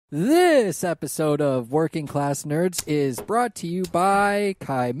This episode of Working Class Nerds is brought to you by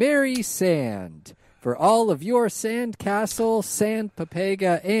Chimera Sand. For all of your sand castle, sand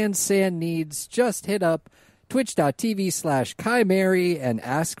papega, and sand needs, just hit up twitch.tv/Chimera and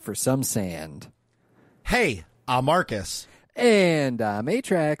ask for some sand. Hey, I'm Marcus. And I'm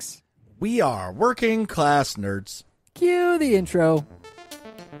Atrax. We are Working Class Nerds. Cue the intro.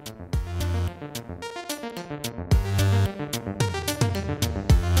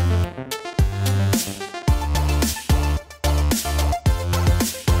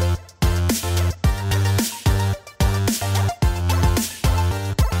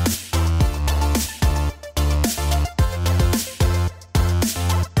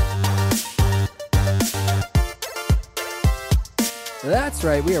 That's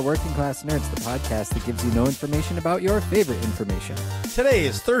right, we are Working Class Nerds, the podcast that gives you no information about your favorite information. Today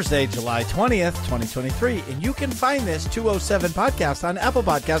is Thursday, July 20th, 2023, and you can find this 207 podcast on Apple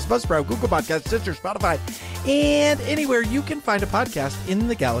Podcasts, Buzzsprout, Google Podcasts, Stitcher, Spotify, and anywhere you can find a podcast in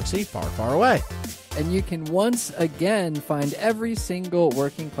the galaxy far, far away. And you can once again find every single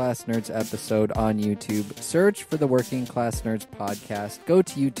Working Class Nerds episode on YouTube. Search for the Working Class Nerds podcast. Go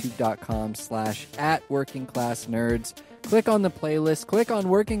to youtube.com/@workingclassnerds. Click on the playlist, click on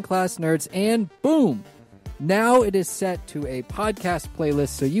Working Class Nerds, and boom! Now it is set to a podcast playlist,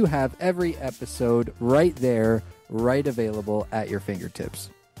 so you have every episode right there, right available at your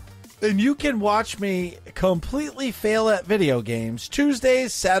fingertips. And you can watch me completely fail at video games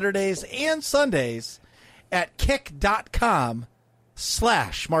Tuesdays, Saturdays, and Sundays at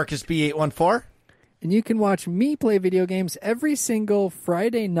kick.com/MarcusB814. And you can watch me play video games every single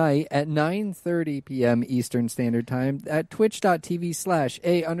Friday night at 9:30 p.m. Eastern Standard Time at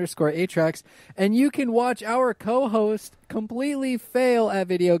twitch.tv/A_Atrax. And you can watch our co-host completely fail at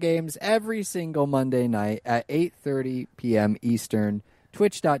video games every single Monday night at 8:30 p.m. Eastern,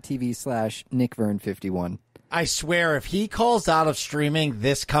 twitch.tv/NickVern51. I swear, if he calls out of streaming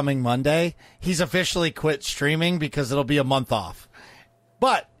this coming Monday, he's officially quit streaming because it'll be a month off.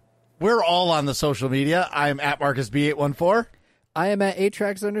 But we're all on the social media. I'm at MarcusB814. I am at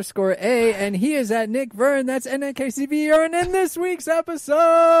Atrax_A, and he is at Nick Vern. That's NIKCVR. And in this week's episode,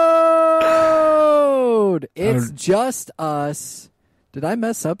 it's just us. Did I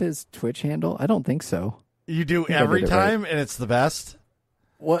mess up his Twitch handle? I don't think so. You do every time, right? And it's the best.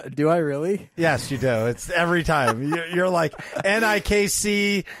 What, do I really? Yes, you do. It's every time. You're like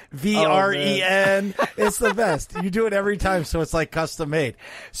NIKCVREN. It's the best. You do it every time, so it's like custom made.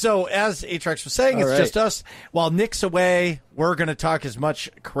 So as Atrax was saying, it's just us. While Nick's away, we're going to talk as much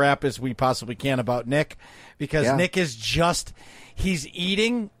crap as we possibly can about Nick, because Nick is he's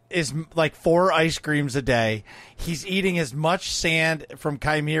eating is like 4 ice creams a day. He's eating as much sand from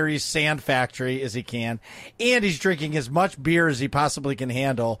Chimera's sand factory as he can, and he's drinking as much beer as he possibly can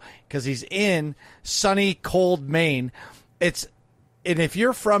handle because he's in sunny, cold Maine. And if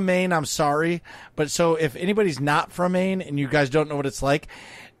you're from Maine, I'm sorry, but so if anybody's not from Maine and you guys don't know what it's like,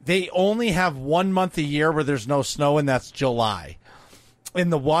 they only have 1 month a year where there's no snow, and that's July. And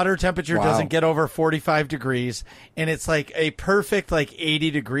the water temperature doesn't get over 45 degrees, and it's like a perfect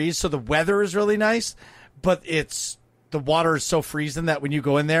 80 degrees. So the weather is really nice, but the water is so freezing that when you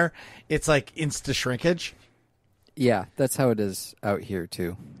go in there, it's like insta shrinkage. Yeah, that's how it is out here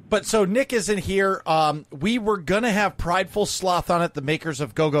too. But so Nick isn't here. We were going to have Prideful Sloth on it, the makers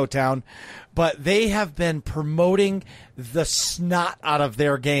of Go-Go Town, but they have been promoting the snot out of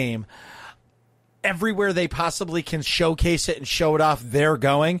their game. Everywhere they possibly can showcase it and show it off, they're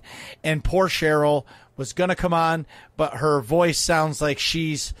going. And poor Cheryl was going to come on, but her voice sounds like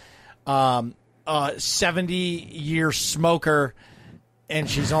she's a 70-year smoker, and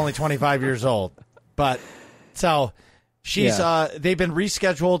she's only 25 years old. But so she's they've been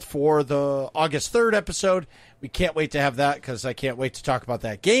rescheduled for the August 3rd episode. We can't wait to have that because I can't wait to talk about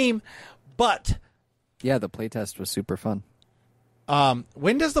that game. But yeah, the playtest was super fun.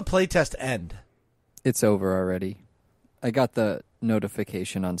 When does the playtest end? It's over already. I got the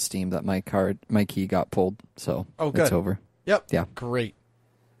notification on Steam that my key got pulled, so it's over. Yep. Yeah. Great.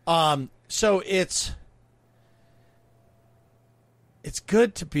 So it's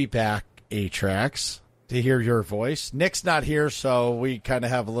good to be back, Atrax, to hear your voice. Nick's not here, so we kind of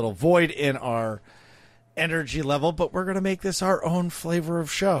have a little void in our energy level, but we're going to make this our own flavor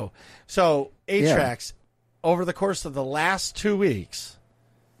of show. So, Atrax, over the course of the last 2 weeks,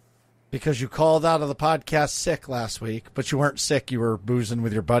 because you called out of the podcast sick last week, but you weren't sick. You were boozing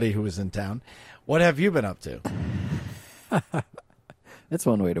with your buddy who was in town. What have you been up to? That's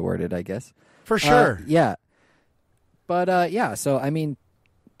one way to word it, I guess. For sure. Yeah. But, so, I mean,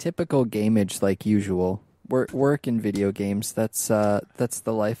 typical gameage like usual. work in video games. That's the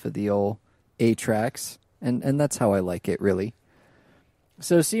life of the old Atrax, and that's how I like it, really.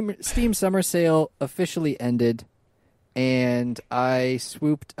 So Steam Summer Sale officially ended, and I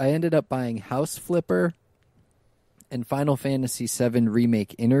ended up buying House Flipper and Final Fantasy VII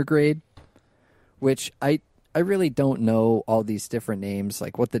Remake Intergrade, which I really don't know all these different names,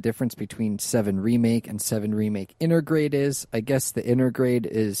 like what the difference between 7 Remake and 7 Remake Intergrade is. I guess the Intergrade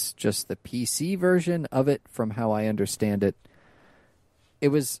is just the PC version of it, from how I understand it. It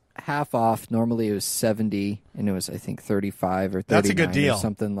was half off. Normally it was $70, and it was, I think, $35 or $39. That's a good deal. Or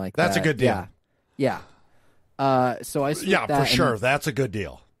something like that. That's a good deal. Yeah. So I for sure. That's a good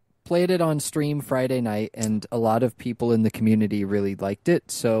deal. Played it on stream Friday night, and a lot of people in the community really liked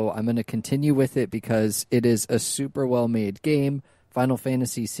it, so I'm going to continue with it because it is a super well-made game. Final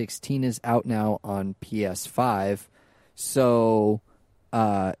Fantasy 16 is out now on PS5, so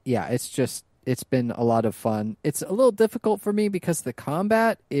it's been a lot of fun. It's a little difficult for me because the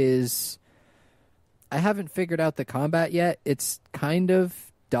combat is... I haven't figured out the combat yet. It's kind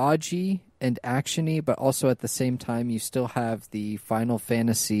of dodgy and actiony, but also at the same time you still have the Final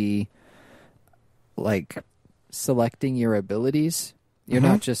Fantasy, like, selecting your abilities. You're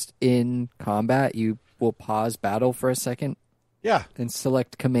not just in combat. You will pause battle for a second. Yeah. And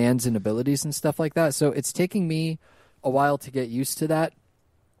select commands and abilities and stuff like that. So it's taking me a while to get used to that.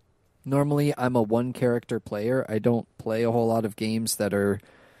 Normally I'm a one-character player. I don't play a whole lot of games that are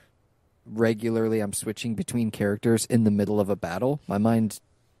regularly I'm switching between characters in the middle of a battle. My mind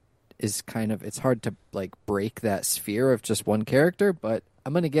is it's hard to like break that sphere of just one character, but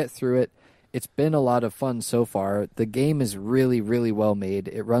I'm going to get through it. It's been a lot of fun so far. The game is really, really well made.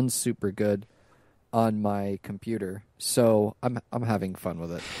 It runs super good on my computer, so I'm having fun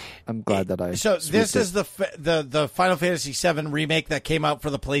with it. I'm glad that I. So this is the Final Fantasy VII remake that came out for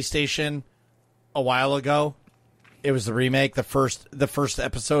the PlayStation a while ago. It was the remake, the first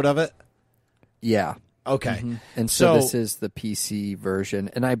episode of it. Yeah. Okay. Mm-hmm. And so this is the PC version.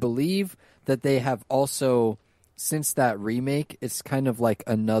 And I believe that they have also, since that remake, it's kind of like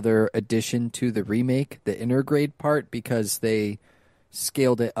another addition to the remake, the intergrade part, because they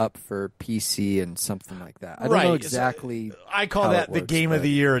scaled it up for PC and something like that. I don't know exactly. I call that the Game of the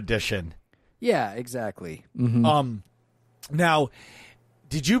Year edition. Yeah, exactly. Mm-hmm. Now,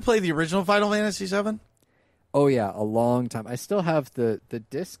 did you play the original Final Fantasy VII? Oh, yeah, a long time. I still have the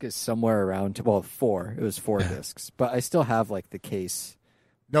disc is somewhere around, 4. It was 4 discs. But I still have, like, the case.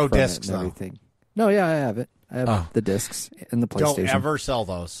 No discs, and everything. No, yeah, I have it. I have the discs in the PlayStation. Don't ever sell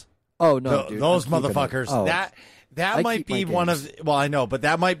those. Oh, no, dude. Those motherfuckers. That might be one of... Well, I know, but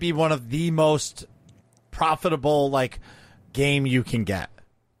that might be one of the most profitable, like, game you can get.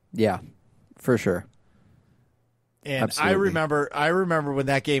 Yeah, for sure. And Absolutely. I remember when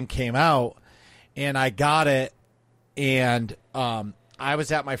that game came out, and I got it, and I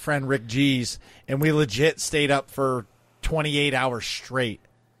was at my friend Rick G's, and we legit stayed up for 28 hours straight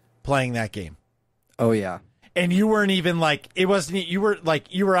playing that game. Oh, yeah. And you weren't even like, you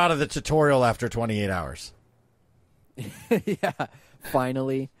were out of the tutorial after 28 hours. Yeah,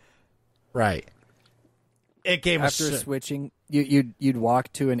 finally. Right. It game was after switching, you'd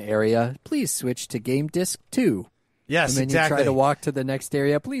walk to an area. Please switch to game disc 2. Yes, and then exactly. you try to walk to the next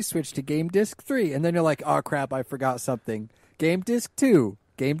area. Please switch to game disc 3. And then you're like, oh, crap, I forgot something. Game disc 2.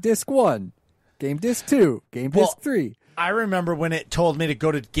 Game disc 1. Game disc 2. Game disc 3. I remember when it told me to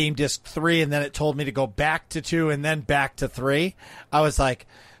go to game disc 3, and then it told me to go back to 2 and then back to 3. I was like,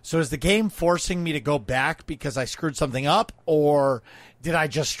 so is the game forcing me to go back because I screwed something up, or did I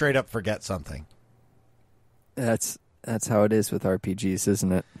just straight up forget something? That's how it is with RPGs,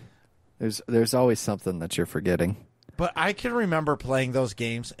 isn't it? There's always something that you're forgetting. But I can remember playing those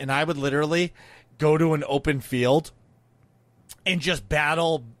games, and I would literally go to an open field and just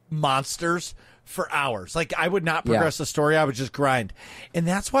battle monsters for hours. Like, I would not progress the story. I would just grind. And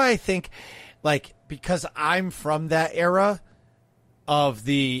that's why I think, like, because I'm from that era of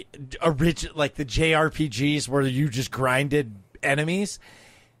the original, like the JRPGs where you just grinded enemies,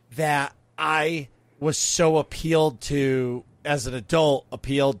 that I was so appealed to, as an adult,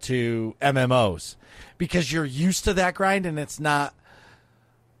 appealed to MMOs. Because you're used to that grind, and it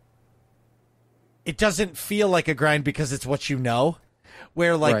doesn't feel like a grind because it's what you know.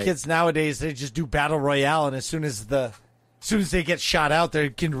 Where, like, kids nowadays, they just do Battle Royale, and as soon as they get shot out, they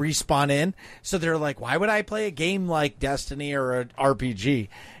can respawn in. So they're like, why would I play a game like Destiny or an RPG?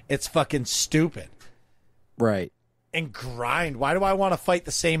 It's fucking stupid. Right. And grind. Why do I want to fight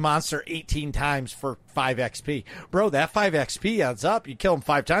the same monster 18 times for 5 XP? Bro, that 5 XP adds up. You kill him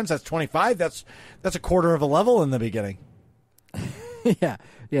 5 times, that's 25. That's a quarter of a level in the beginning. Yeah,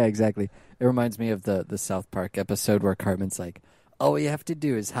 exactly. It reminds me of the South Park episode where Cartman's like, all we have to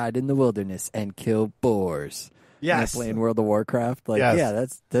do is hide in the wilderness and kill boars. Yes. And they're playing World of Warcraft. Like, yes. yeah,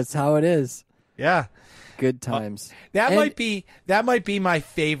 that's how it is. Yeah. Good times. That might be my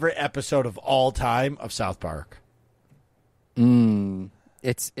favorite episode of all time of South Park.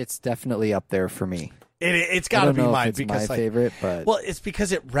 It's definitely up there for me. It's got to be mine it's because my favorite, but it's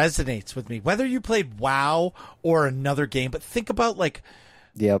because it resonates with me. Whether you played WoW or another game, but think about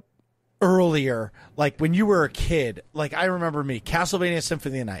yep. Earlier, like when you were a kid, like I remember Castlevania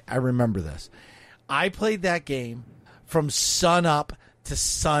Symphony of the Night. I remember this. I played that game from sun up to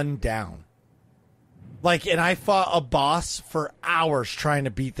sundown. And I fought a boss for hours trying to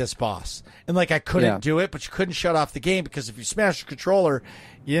beat this boss. And I couldn't do it, but you couldn't shut off the game because if you smashed your controller,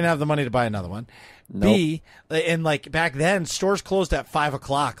 you didn't have the money to buy another one. Nope. B, and back then, stores closed at 5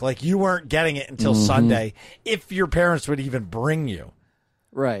 o'clock. You weren't getting it until Sunday, if your parents would even bring you.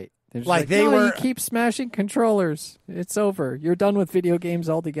 Right. You keep smashing controllers. It's over. You're done with video games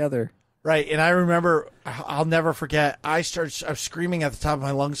altogether. Right, and I remember, I'll never forget, I was screaming at the top of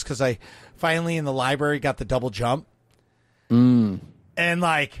my lungs because I finally in the library got the double jump. And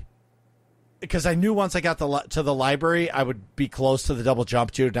because I knew once I got to the library, I would be close to the double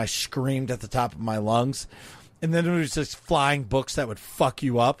jump, dude, and I screamed at the top of my lungs. And then it was just flying books that would fuck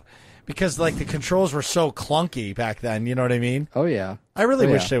you up because the controls were so clunky back then, you know what I mean? Oh, yeah. I really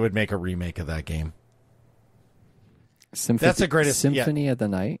wish they would make a remake of that game. That's the greatest Symphony of the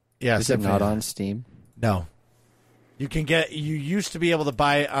Night? Yeah, is it not on Steam? No. You used to be able to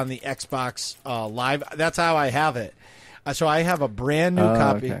buy it on the Xbox Live. That's how I have it. So I have a brand new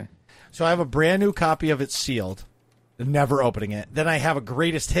copy. Okay. So I have a brand new copy of it sealed, never opening it. Then I have a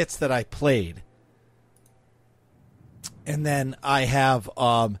greatest hits that I played. And then I have it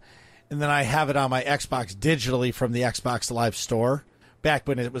on my Xbox digitally from the Xbox Live store back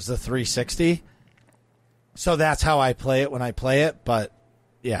when it was the 360. So that's how I play it when I play it, but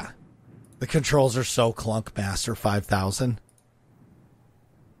yeah. The controls are so clunk Master 5000.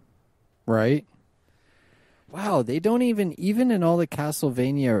 Right? Wow, they don't even in all the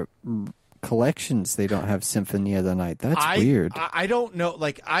Castlevania collections, they don't have Symphony of the Night. That's weird. I don't know.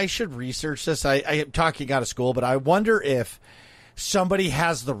 I should research this. I am talking out of school, but I wonder if somebody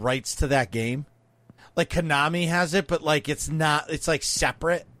has the rights to that game. Konami has it, but it's not. It's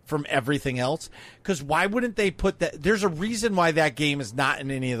separate from everything else. Because why wouldn't they put that? There's a reason why that game is not in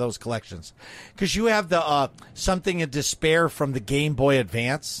any of those collections. Because you have the Something in Despair from the Game Boy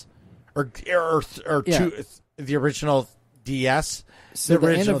Advance, or the original DS. So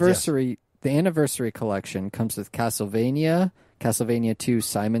the anniversary collection comes with Castlevania 2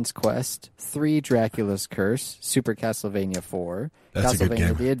 Simon's Quest, 3 Dracula's Curse, Super Castlevania 4, That's Castlevania a good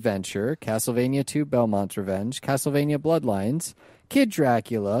game. The Adventure, Castlevania 2 Belmont's Revenge, Castlevania Bloodlines, Kid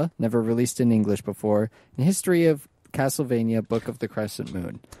Dracula, never released in English before, and History of Castlevania Book of the Crescent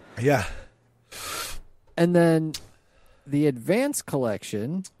Moon. Yeah. And then the Advance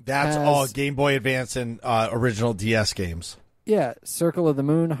collection. That's all Game Boy Advance and original DS games. Yeah, Circle of the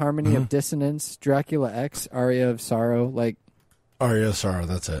Moon, Harmony of Dissonance, Dracula X, Aria of Sorrow. Aria of Sorrow,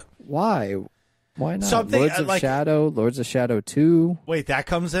 that's it. Why? Why not? Something Lords of Shadow, Lords of Shadow 2. Wait, that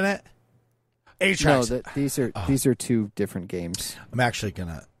comes in it? Atrax. No, these are 2 different games. I'm actually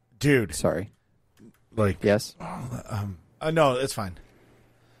gonna, dude. Sorry. Yes. No, it's fine.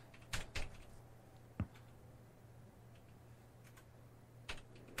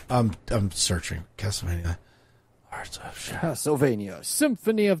 I'm searching Castlevania. Castlevania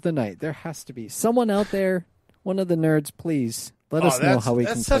Symphony of the Night. There has to be someone out there. One of the nerds, please let us know how we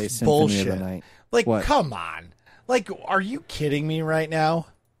can play Symphony of the Night. What? Come on. Are you kidding me right now?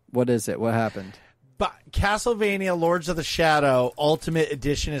 What is it? What happened? But Castlevania Lords of the Shadow Ultimate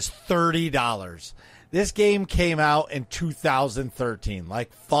Edition is $30. This game came out in 2013.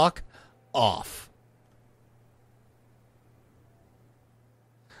 Fuck off.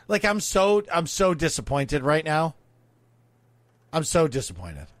 I'm so disappointed right now. I'm so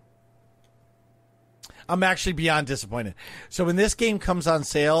disappointed. I'm actually beyond disappointed. So when this game comes on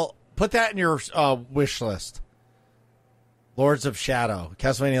sale, put that in your wish list. Lords of Shadow.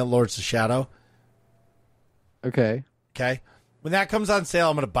 Castlevania Lords of Shadow. Okay. When that comes on sale,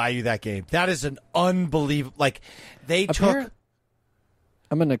 I'm going to buy you that game. That is an unbelievable... I'm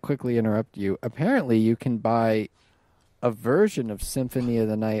going to quickly interrupt you. Apparently, you can buy a version of Symphony of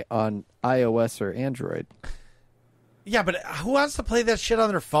the Night on iOS or Android. Yeah, but who wants to play that shit on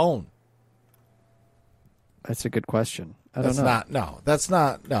their phone? That's a good question. I don't know. That's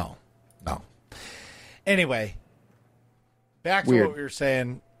not. No. Anyway, back to what we were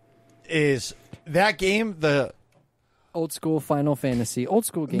saying is that game, the Old school Final Fantasy. Old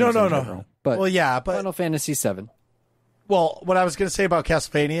school games No. general. But well, yeah, but Final Fantasy 7. Well, what I was going to say about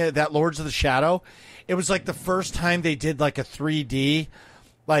Castlevania, that Lords of the Shadow, it was like the first time they did like a 3D,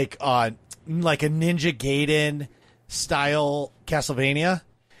 like a Ninja Gaiden style Castlevania,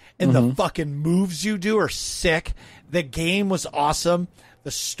 and the fucking moves you do are sick. The game was awesome.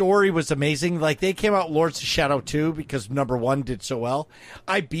 The story was amazing. Like, they came out Lords of Shadow 2 because number 1 did so well.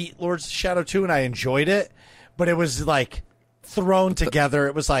 I beat Lords of Shadow 2 and I enjoyed it, but it was like thrown together.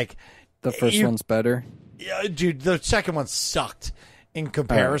 It was like the first one's better. Yeah, dude, the second one sucked in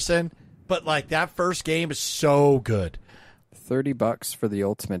comparison, but like that first game is so good. $30 for the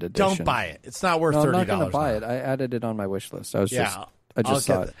Ultimate Edition. Don't buy it. It's not worth $30. I'm not going to buy it. I added it on my wish list. I just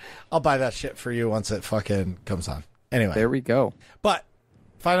saw it. I'll buy that shit for you once it fucking comes on. Anyway, there we go. But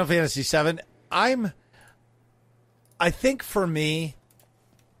Final Fantasy VII, I think for me,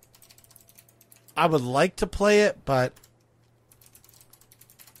 I would like to play it, but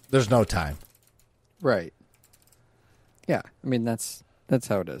there's no time. Right. Yeah, I mean that's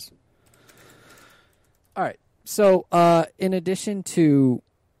how it is. All right. So, in addition to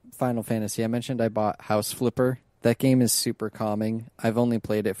Final Fantasy, I mentioned I bought House Flipper. That game is super calming. I've only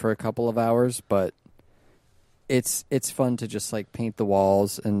played it for a couple of hours, but it's fun to just like paint the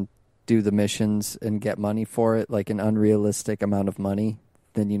walls and do the missions and get money for it, like an unrealistic amount of money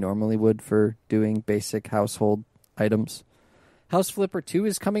than you normally would for doing basic household items. House Flipper 2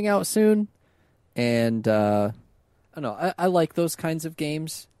 is coming out soon, and I don't know. I like those kinds of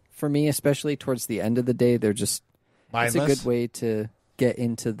games. For me, especially towards the end of the day, they're just mindless. It's a good way to get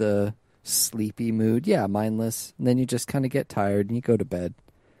into the sleepy mood. Yeah, mindless. And then you just kind of get tired and you go to bed.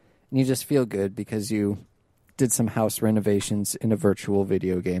 And you just feel good because you did some house renovations in a virtual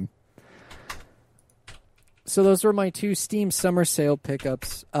video game. So those were my 2 Steam Summer Sale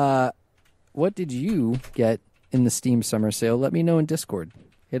pickups. What did you get in the Steam Summer Sale? Let me know in Discord.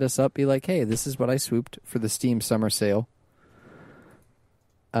 Hit us up. Be like, hey, this is what I swooped for the Steam Summer Sale.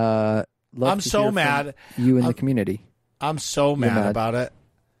 I'm so mad. You in the community. I'm so mad about it.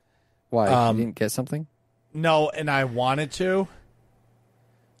 Why? You didn't get something? No, and I wanted to.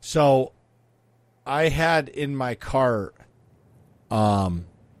 So I had in my cart Gal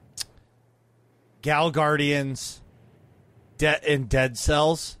Guardians and Dead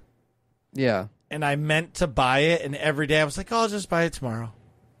Cells. Yeah. And I meant to buy it, and every day I was like, oh, I'll just buy it tomorrow.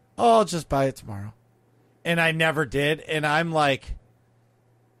 Oh, I'll just buy it tomorrow. And I never did. And I'm like,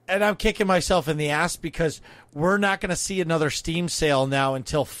 and I'm kicking myself in the ass because we're not going to see another Steam sale now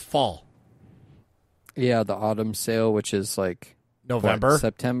until fall. Yeah, the autumn sale, which is like November,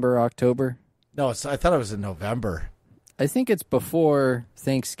 September, October. No, I thought it was in November. I think it's before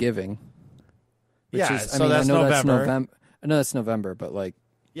Thanksgiving. Yeah, so that's November. I know that's November, but like.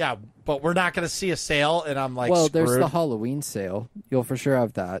 Yeah, but we're not going to see a sale, and I'm like, well, screwed. There's the Halloween sale. You'll for sure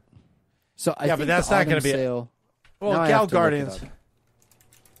have that. So I think but that's not going to be. Sale, well, Gal Guardians.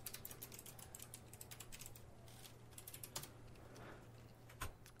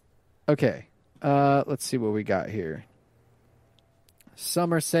 Okay, let's see what we got here.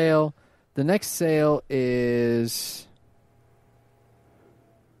 Summer sale. The next sale is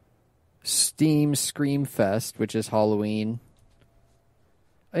Steam Scream Fest, which is Halloween.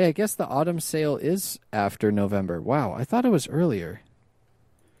 Oh, yeah, I guess the autumn sale is after November. Wow, I thought it was earlier.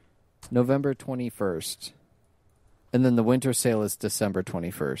 November 21st. And then the winter sale is December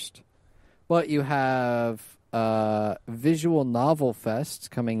 21st. But you have Visual Novel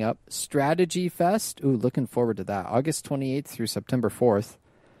Fest coming up. Strategy Fest. Ooh, looking forward to that. August 28th through September 4th.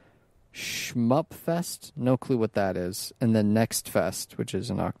 Shmup Fest. No clue what that is. And then Next Fest, which is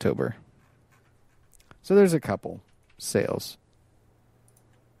in October. So there's a couple sales.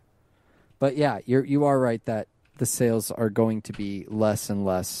 But yeah, you are right that the sales are going to be less and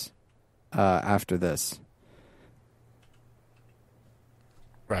less after this.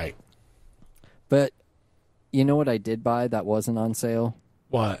 Right. But you know what I did buy that wasn't on sale?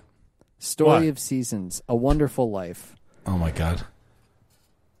 What? Story of Seasons, A Wonderful Life. Oh my God.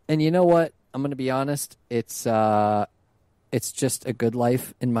 And you know what? I'm going to be honest. It's just a good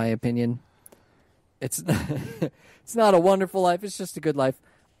life, in my opinion. It's not a wonderful life. It's just a good life.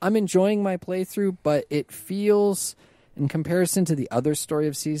 I'm enjoying my playthrough, but it feels, in comparison to the other Story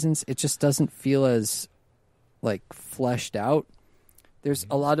of Seasons, it just doesn't feel as, like, fleshed out. There's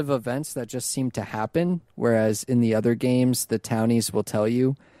a lot of events that just seem to happen, whereas in the other games, the townies will tell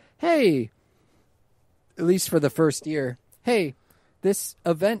you, hey, at least for the first year, hey, this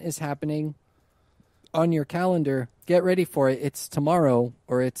event is happening on your calendar. Get ready for it. It's tomorrow,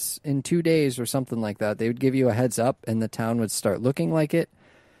 or it's in 2 days, or something like that. They would give you a heads up, and the town would start looking like it.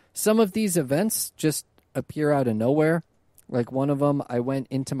 Some of these events just appear out of nowhere. Like one of them, I went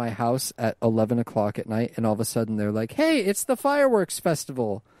into my house at 11 o'clock at night, and all of a sudden they're like, hey, it's the fireworks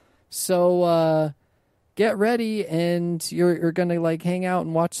festival. So get ready, and you're going to like hang out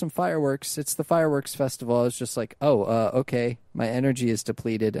and watch some fireworks. It's the fireworks festival. I was just like, okay. My energy is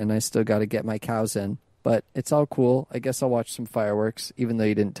depleted, and I still got to get my cows in. But it's all cool. I guess I'll watch some fireworks, even though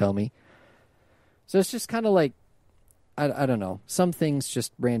you didn't tell me. So it's just kind of like, I don't know. Some things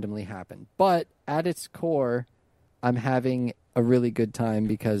just randomly happen. But at its core, I'm having a really good time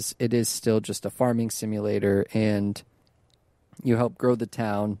because it is still just a farming simulator, and you help grow the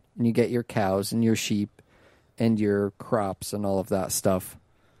town, and you get your cows and your sheep and your crops and all of that stuff.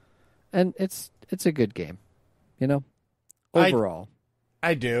 And it's a good game, you know, overall.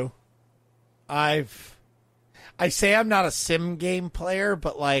 I do. I say I'm not a sim game player,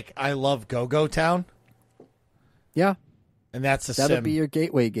 but like I love Go-Go Town. Yeah. And that's a That'll sim. be your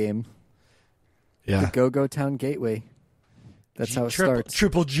gateway game. Yeah. The Go-Go Town gateway. That's how it starts.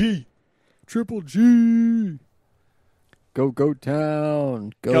 Triple G. Triple G. Go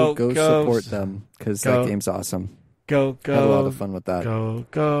Town. Go support them because that game's awesome. Go. Had a lot of fun with that. Go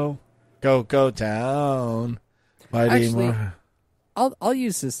Town. Actually, I'll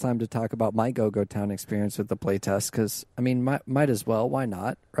use this time to talk about my Go Town experience with the playtest because, I mean, might as well. Why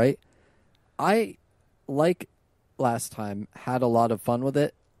not, right? I, like last time, had a lot of fun with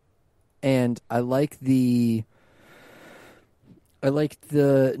it, and I like the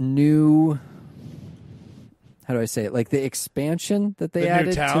new, how do I say it? Like the expansion that they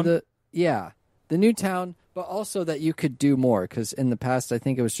added to the new town, but also that you could do more because in the past I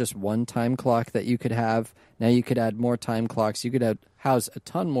think it was just one time clock that you could have. Now you could add more time clocks. You could house a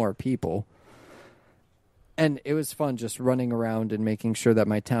ton more people. And it was fun just running around and making sure that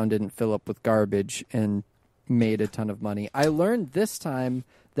my town didn't fill up with garbage and made a ton of money. I learned this time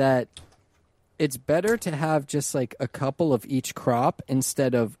that it's better to have just like a couple of each crop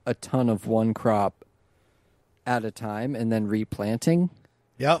instead of a ton of one crop at a time and then replanting.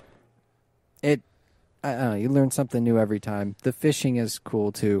 Yep. I don't know, you learn something new every time. The fishing is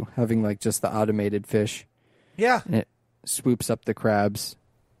cool too, having like just the automated fish. Yeah. And it swoops up the crabs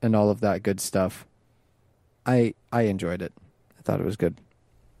and all of that good stuff. I enjoyed it. I thought it was good.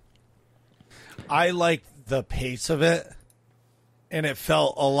 I liked the pace of it, and it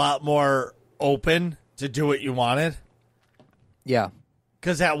felt a lot more open to do what you wanted. Yeah.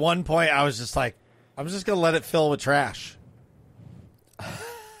 Because at one point, I was just like, I'm just going to let it fill with trash.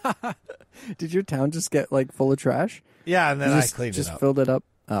 Did your town just get like full of trash? Yeah, and then I cleaned it up. Just filled it up?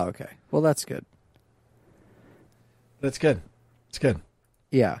 Oh, okay. Well, that's good. That's good. It's good.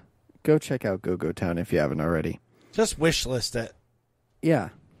 Yeah. Go check out Go Town if you haven't already. Just wish list it. Yeah.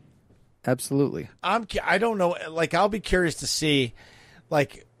 Absolutely. I don't know. Like, I'll be curious to see,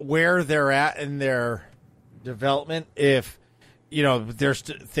 like, where they're at in their development. If, you know, they're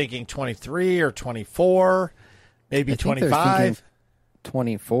thinking 23 or 24, maybe 25.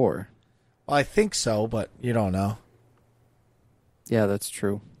 24. Well, I think so, but you don't know. Yeah, that's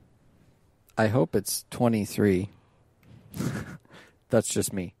true. I hope it's 23. That's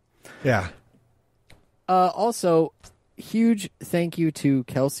just me. Yeah. Also, huge thank you to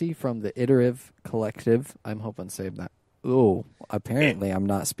Kelsey from the Iterative Collective. I'm hoping to save that. Oh, apparently I'm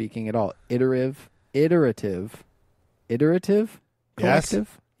not speaking at all. Iterative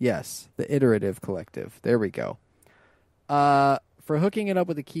Collective? Yes, the Iterative Collective. There we go. For hooking it up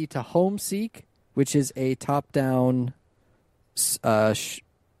with a key to Homeseek, which is a top-down squad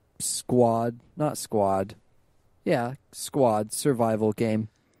survival game.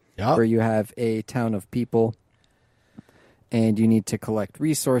 Yep. Where you have a town of people and you need to collect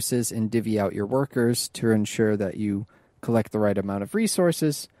resources and divvy out your workers to ensure that you collect the right amount of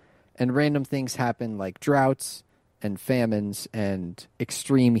resources, and random things happen like droughts and famines and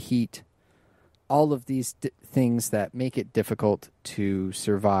extreme heat. All of these things that make it difficult to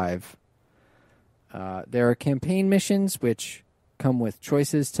survive. There are campaign missions which come with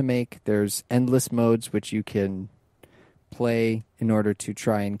choices to make. There's endless modes which you can play in order to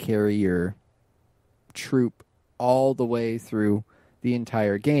try and carry your troop all the way through the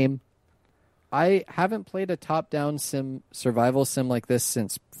entire game. I haven't played a top-down survival sim like this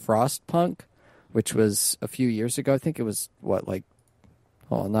since Frostpunk, which was a few years ago. I think it was,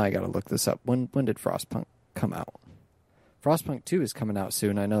 oh, now I gotta look this up. When did Frostpunk come out? Frostpunk 2 is coming out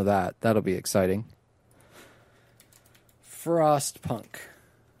soon, I know that. That'll be exciting. Frostpunk.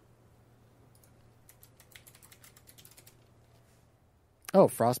 Oh,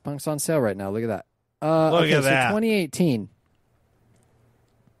 Frostpunk's on sale right now. Look at that. Look at that. 2018.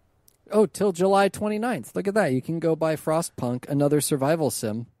 Oh, till July 29th. Look at that. You can go buy Frostpunk, another survival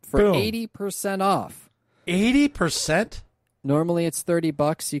sim, for 80% off. 80%? Normally it's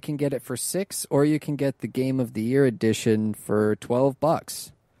 $30. You can get it for $6, or you can get the Game of the Year edition for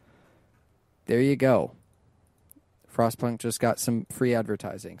 $12. There you go. Frostpunk just got some free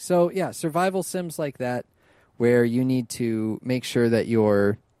advertising. So yeah, survival sims like that, where you need to make sure that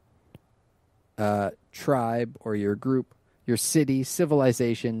your tribe or your group, your city,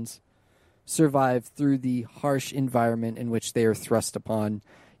 civilizations survive through the harsh environment in which they are thrust upon.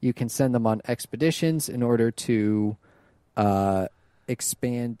 You can send them on expeditions in order to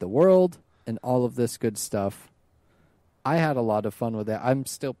expand the world and all of this good stuff. I had a lot of fun with it. I'm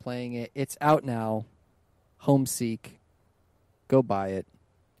still playing it. It's out now. Homeseek. Go buy it.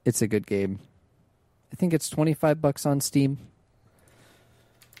 It's a good game. I think it's $25 on Steam.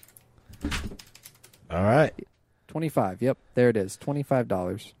 All right. 25. Yep, there it is.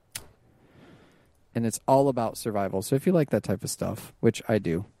 $25. And it's all about survival. So if you like that type of stuff, which I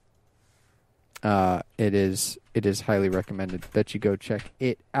do, it is highly recommended that you go check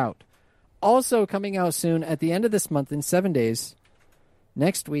it out. Also coming out soon at the end of this month in 7 days,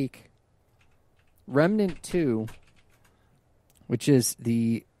 next week, Remnant 2, which is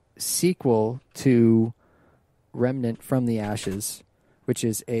the sequel to Remnant from the Ashes, which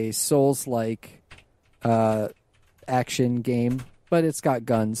is a Souls-like action game, but it's got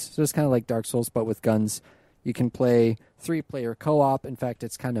guns. So it's kind of like Dark Souls, but with guns. You can play 3-player co-op. In fact,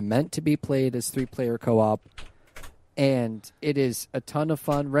 it's kind of meant to be played as 3-player co-op. And it is a ton of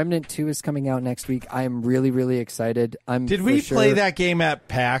fun. Remnant 2 is coming out next week. I am really, really excited. Did we play that game at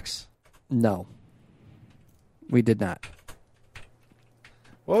PAX? No. We did not.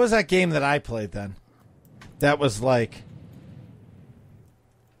 What was that game that I played then? That was like...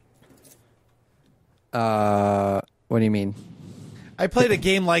 What do you mean? I played a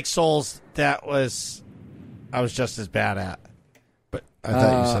game like Souls that I was just as bad at. But I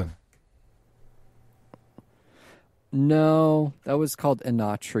thought you said... No, that was called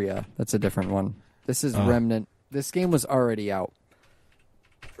Inatria. That's a different one. This is Remnant. This game was already out.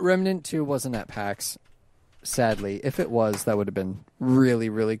 Remnant 2 wasn't at PAX, sadly. If it was, that would have been really,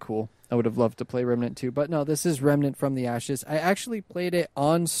 really cool. I would have loved to play Remnant 2. But no, this is Remnant from the Ashes. I actually played it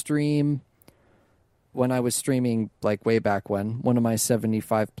on stream when I was streaming, like way back when. One of my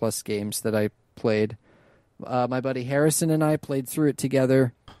 75-plus games that I played. My buddy Harrison and I played through it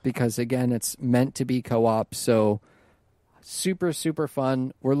together because, again, it's meant to be co-op, so... Super, super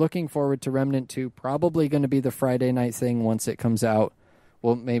fun. We're looking forward to Remnant 2. Probably going to be the Friday night thing once it comes out.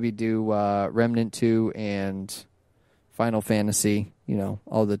 We'll maybe do Remnant 2 and Final Fantasy,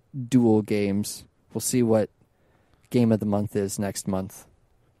 all the dual games. We'll see what game of the month is next month.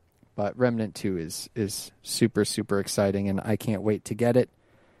 But Remnant 2 is super, super exciting, and I can't wait to get it.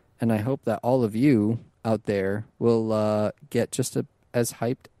 And I hope that all of you out there will get just as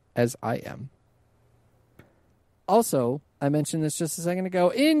hyped as I am. Also, I mentioned this just a second ago.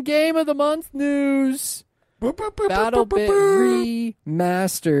 In Game of the Month news, BattleBit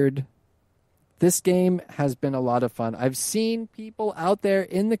Remastered. This game has been a lot of fun. I've seen people out there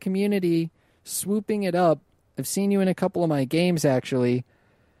in the community swooping it up. I've seen you in a couple of my games, actually.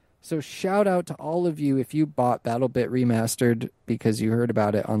 So shout out to all of you if you bought BattleBit Remastered because you heard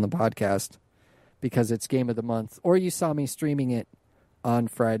about it on the podcast, because it's Game of the Month, or you saw me streaming it on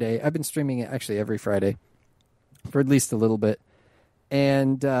Friday. I've been streaming it actually every Friday for at least a little bit.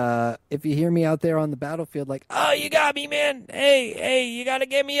 And if you hear me out there on the battlefield like, oh, you got me, man. Hey, you got to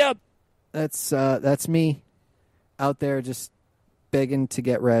get me up. That's me out there just begging to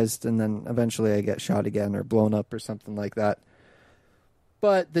get rezzed, and then eventually I get shot again or blown up or something like that.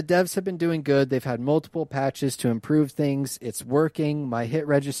 But the devs have been doing good. They've had multiple patches to improve things. It's working. My hit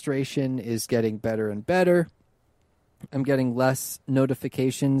registration is getting better and better. I'm getting less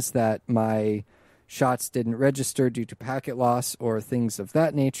notifications that my shots didn't register due to packet loss or things of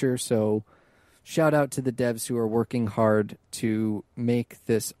that nature. So shout out to the devs who are working hard to make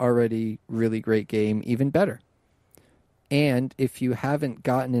this already really great game even better. And if you haven't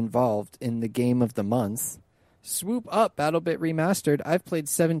gotten involved in the Game of the Month, swoop up BattleBit Remastered. I've played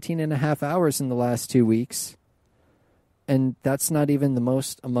 17 and a half hours in the last 2 weeks. And that's not even the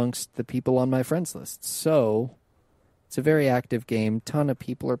most amongst the people on my friends list. So it's a very active game. Ton of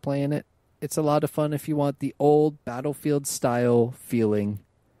people are playing it. It's a lot of fun if you want the old Battlefield style feeling.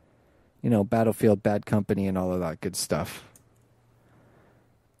 Battlefield, Bad Company, and all of that good stuff.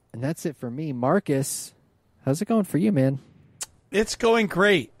 And that's it for me. Marcus, how's it going for you, man? It's going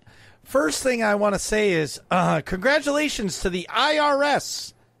great. First thing I want to say is congratulations to the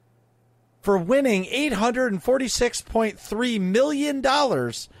IRS for winning $846.3 million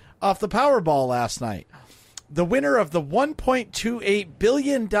off the Powerball last night. The winner of the $1.28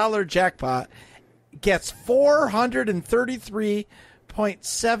 billion jackpot gets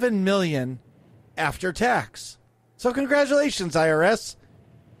 $433.7 million after tax. So congratulations, IRS.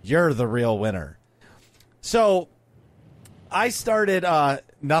 You're the real winner. So I started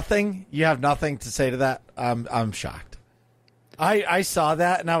nothing. You have nothing to say to that? I'm shocked. I saw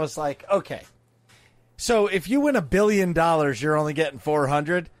that and I was like, okay. So if you win $1 billion, you're only getting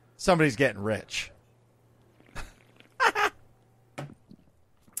 400. Somebody's getting rich.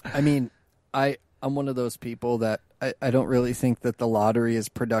 I mean, I'm one of those people that I don't really think that the lottery is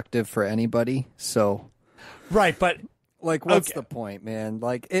productive for anybody. So, right, but like, what's the point, man?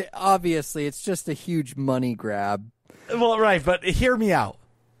 Like, obviously, it's just a huge money grab. Well, right, but hear me out.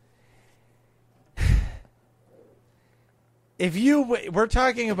 If we're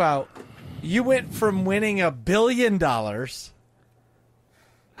talking about, you went from winning $1 billion to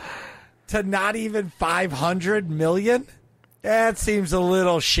not even 500 million. That seems a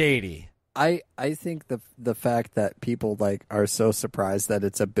little shady. I think the fact that people like are so surprised that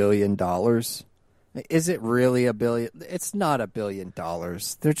it's $1 billion. Is it really $1 billion? It's not $1 billion.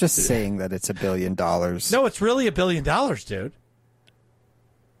 They're just saying that it's $1 billion. No, it's really $1 billion, dude.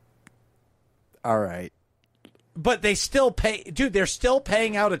 All right. But they still pay, dude. They're still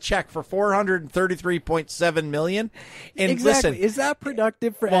paying out a check for $433.7 million. And exactly. listen, is that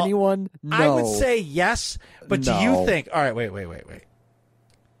productive for anyone? No. I would say yes. But do you think? All right, wait.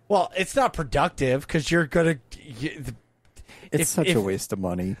 Well, it's not productive because you're gonna. It's such a waste of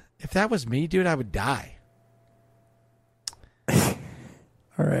money. If that was me, dude, I would die. All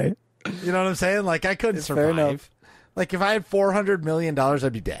right. You know what I'm saying? Like I couldn't survive. Fair enough. Like if I had $400 million,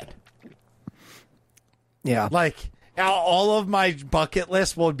 I'd be dead. Yeah. Like, all of my bucket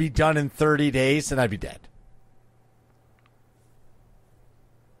list would be done in 30 days, and I'd be dead.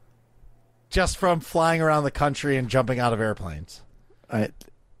 Just from flying around the country and jumping out of airplanes.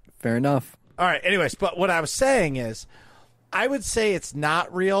 Fair enough. All right, anyways, but what I was saying is, I would say it's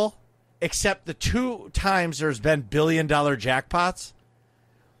not real, except the 2 times there's been billion-dollar jackpots.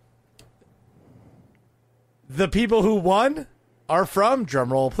 The people who won are from,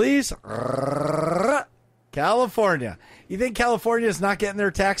 drumroll please, California. You think California is not getting their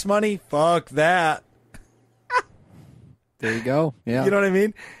tax money? Fuck that. There you go. Yeah. You know what I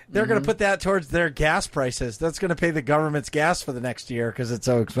mean? They're going to put that towards their gas prices. That's going to pay the government's gas for the next year because it's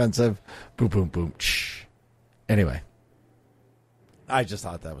so expensive. Boom, boom, boom. Shh. Anyway, I just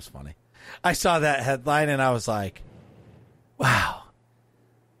thought that was funny. I saw that headline and I was like, wow.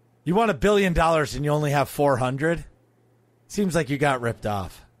 You want $1 billion and you only have 400? Seems like you got ripped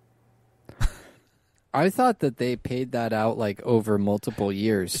off. I thought that they paid that out like over multiple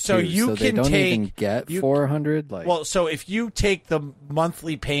years. So too. you so can they don't take even get 400. Like, well, so if you take the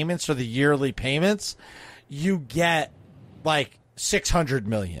monthly payments or the yearly payments, you get like 600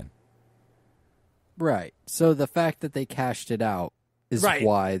 million. Right. So the fact that they cashed it out is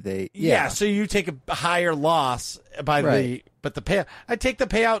why they. Yeah. So you take a higher loss by but the payout. I take the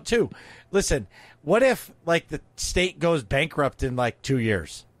payout too. Listen, what if like the state goes bankrupt in like 2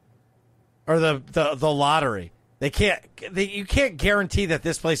 years? Or the lottery. You can't guarantee that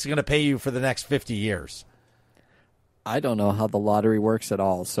this place is going to pay you for the next 50 years. I don't know how the lottery works at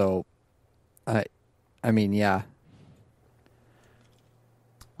all. So, I mean, yeah.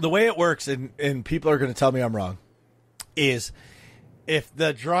 The way it works, and people are going to tell me I'm wrong, is if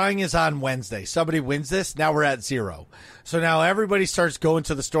the drawing is on Wednesday, somebody wins this, now we're at 0. So now everybody starts going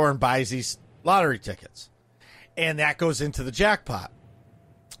to the store and buys these lottery tickets. And that goes into the jackpot.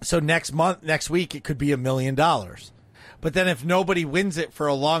 So next week, it could be $1 million. But then if nobody wins it for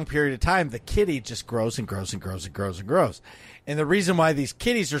a long period of time, the kitty just grows and grows and grows and grows and grows. And the reason why these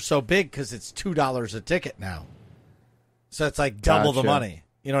kitties are so big, because it's $2 a ticket now. So it's like double the money.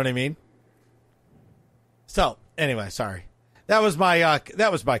 You know what I mean? So anyway, sorry. That was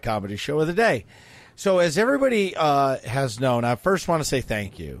my comedy show of the day. So as everybody has known, I first want to say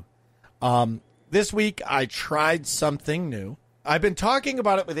thank you. This week, I tried something new. I've been talking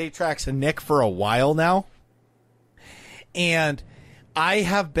about it with Atrax and Nick for a while now. And I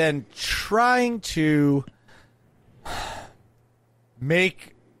have been trying to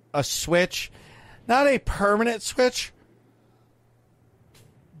make a switch, not a permanent switch,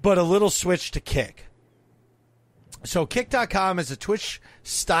 but a little switch to Kick. So Kick.com is a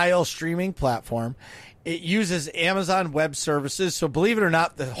Twitch-style streaming platform. It uses Amazon Web Services. So believe it or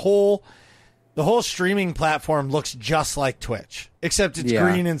not, the whole streaming platform looks just like Twitch, except it's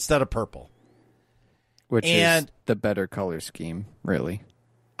green instead of purple. Which is the better color scheme, really.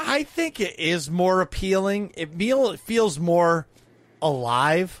 I think it is more appealing. It feels more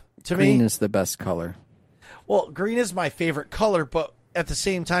alive to me. Green is the best color. Well, green is my favorite color, but at the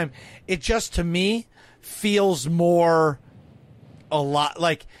same time, it just to me feels more a lot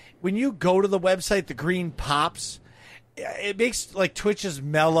like when you go to the website, the green pops. It makes like Twitch is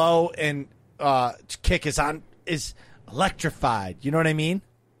mellow and Kick is electrified. You know what I mean?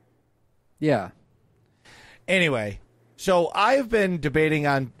 Yeah. Anyway, so I've been debating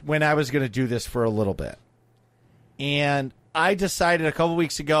on when I was going to do this for a little bit. And I decided a couple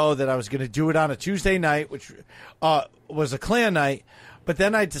weeks ago that I was going to do it on a Tuesday night, which was a clan night. But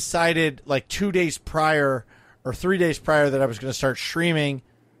then I decided like 2 days prior or 3 days prior that I was going to start streaming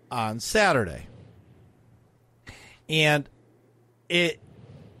on Saturday. And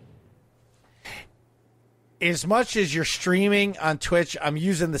as much as you're streaming on Twitch, I'm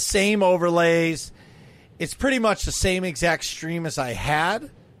using the same overlays. It's pretty much the same exact stream as I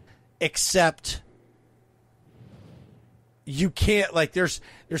had, except you can't, like, there's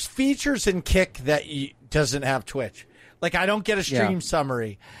features in Kick that doesn't have Twitch. Like, I don't get a stream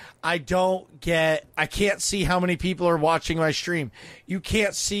summary. I can't see how many people are watching my stream. You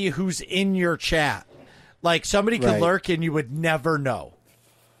can't see who's in your chat. Like, somebody could lurk and you would never know.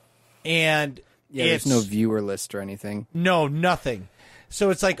 And there's no viewer list or anything. No, nothing. So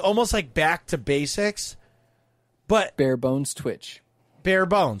it's like almost like back to basics. But bare bones Twitch. Bare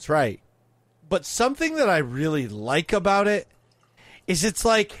bones, right. But something that I really like about it is it's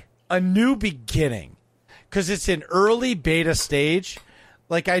like a new beginning. Because it's an early beta stage.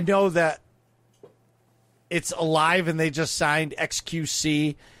 Like, I know that it's alive and they just signed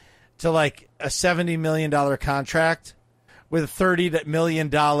XQC to like a $70 million contract with a $30 million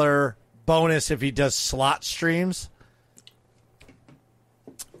bonus if he does slot streams.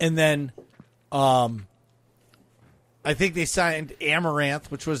 And then I think they signed Amaranth,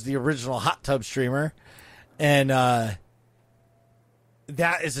 which was the original hot tub streamer. And that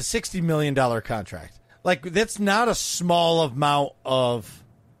is a $60 million contract. Like, that's not a small amount of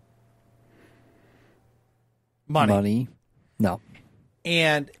money. No.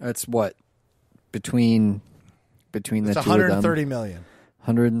 And that's what? Between the two of them? It's $130 million.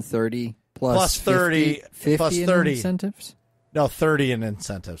 130 plus 30 50 plus in 30 incentives? No, 30 in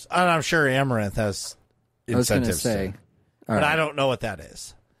incentives. And I'm sure Amaranth has incentives. I was going to say. But I don't know what that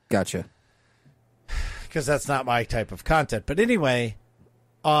is. Gotcha. Because that's not my type of content. But anyway,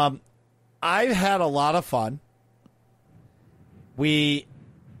 I've had a lot of fun. We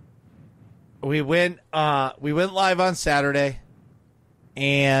went live on Saturday,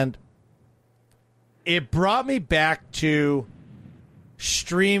 and it brought me back to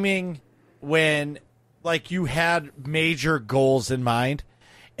streaming when, like, you had major goals in mind,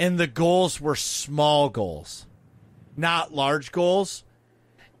 and the goals were small goals, not large goals.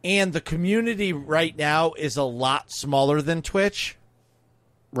 And the community right now is a lot smaller than Twitch.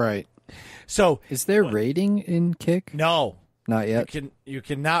 Right. So, is there raiding in Kick? No, not yet. You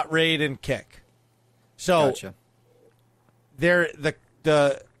cannot raid and Kick. So, gotcha.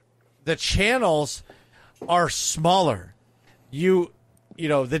 The channels are smaller. You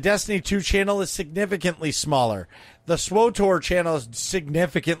know, the Destiny 2 channel is significantly smaller. The SWTOR channel is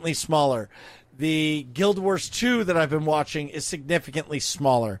significantly smaller. The Guild Wars 2 that I've been watching is significantly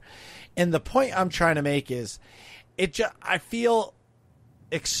smaller. And the point I'm trying to make is, I feel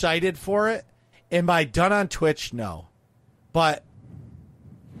excited for it. Am I done on Twitch? No. But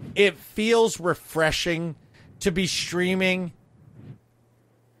it feels refreshing to be streaming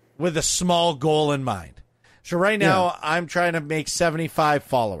with a small goal in mind. So right now, I'm trying to make 75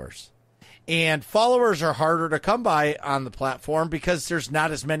 followers. And followers are harder to come by on the platform because there's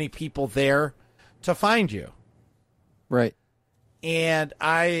not as many people there to find you. Right. And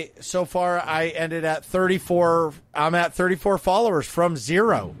so far I ended at 34. I'm at 34 followers from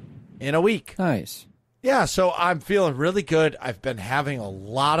 0 in a week. Nice. Yeah, so I'm feeling really good. I've been having a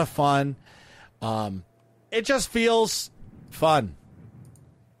lot of fun. It just feels fun.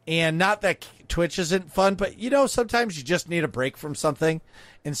 And not that Twitch isn't fun, but, you know, sometimes you just need a break from something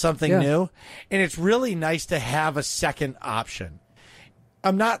and something new. And it's really nice to have a second option.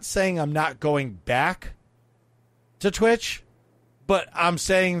 I'm not saying I'm not going back to Twitch, but I'm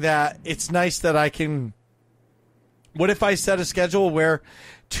saying that it's nice that I can... What if I set a schedule where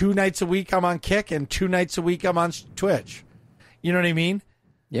 2 nights a week I'm on Kick and 2 nights a week I'm on Twitch? You know what I mean?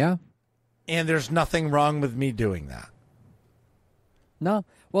 Yeah. And there's nothing wrong with me doing that. No.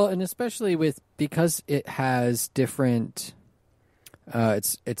 Well, and especially because it has different...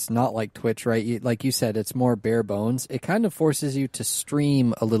 it's not like Twitch, right? Like you said, it's more bare bones. It kind of forces you to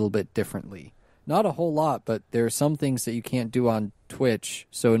stream a little bit differently. Not a whole lot, but there are some things that you can't do on Twitch.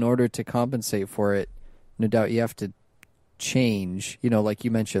 So in order to compensate for it, no doubt you have to change, like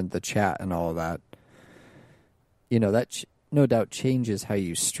you mentioned, the chat and all of that. no doubt changes how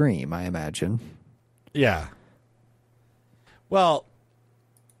you stream, I imagine. Yeah. Well,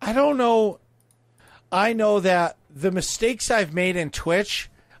 I don't know. I know that the mistakes I've made in Twitch,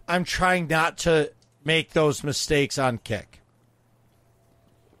 I'm trying not to make those mistakes on Kick.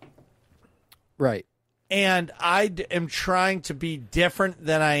 Right. And I am trying to be different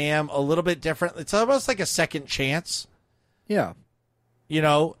than I am, a little bit different. It's almost like a second chance. Yeah. You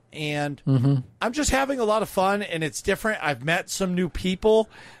know, and I'm just having a lot of fun, and it's different. I've met some new people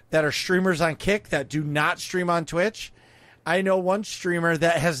that are streamers on Kick that do not stream on Twitch. I know one streamer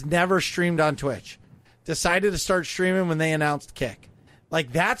that has never streamed on Twitch, decided to start streaming when they announced Kick.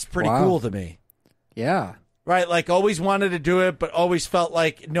 Like, that's pretty cool to me. Yeah. Right, like, always wanted to do it, but always felt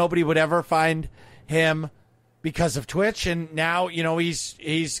like nobody would ever find him because of Twitch, and now, you know,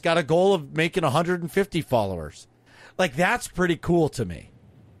 he's got a goal of making 150 followers. Like, that's pretty cool to me.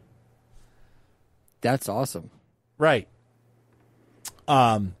 That's awesome. Right.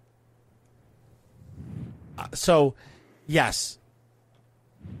 So, yes.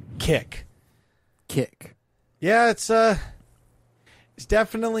 Kick. Yeah, it's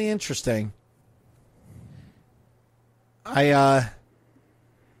definitely interesting. I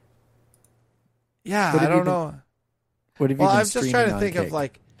don't know. What have you been I'm just trying to think Kick? of,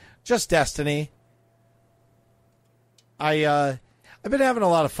 like, just Destiny. I've been having a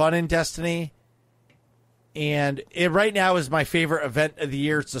lot of fun in Destiny, and it right now is my favorite event of the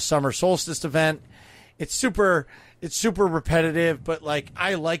year. It's the Summer Solstice event. It's super repetitive, but, like,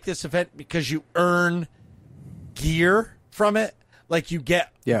 I like this event because you earn gear from it. Like, you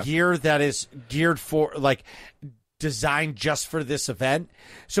get gear that is geared for, like, designed just for this event.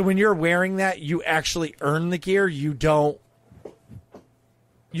 So when you're wearing that, you actually earn the gear.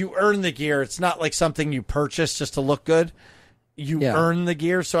 You earn the gear. It's not like something you purchase just to look good. You earn the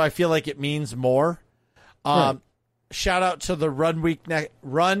gear, so I feel like it means more. Right. Shout out to the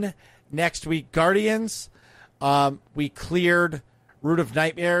Run Next Week Guardians. We cleared Root of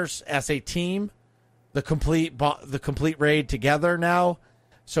Nightmares as a team, the complete raid together now.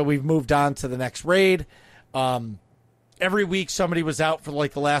 So we've moved on to the next raid. Every week somebody was out for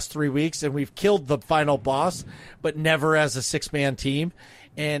like the last 3 weeks, and we've killed the final boss, but never as a 6-man team.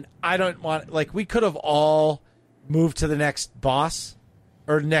 And I don't want, like, we could have all moved to the next boss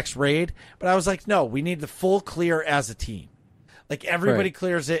or next raid, but I was like, no, we need the full clear as a team. Like, everybody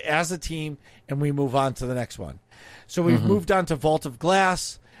clears it as a team, and we move on to the next one. So we've moved on to Vault of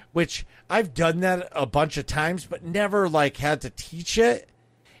Glass, which I've done that a bunch of times, but never, like, had to teach it.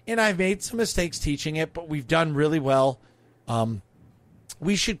 And I've made some mistakes teaching it, but we've done really well.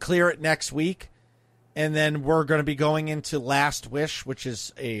 We should clear it next week. And then we're going to be going into Last Wish, which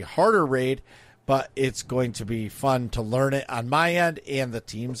is a harder raid, but it's going to be fun to learn it on my end and the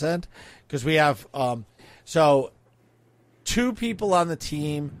team's end. Because we have, so 2 people on the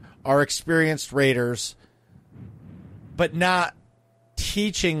team are experienced raiders, but not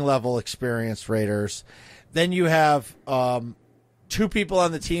teaching level experienced raiders. Then you have 2 people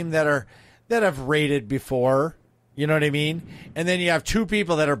on the team that have raided before, you know what I mean? And then you have 2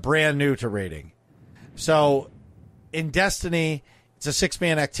 people that are brand new to raiding. So in Destiny, it's a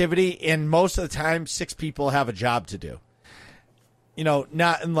 6-man activity, and most of the time 6 people have a job to do. You know,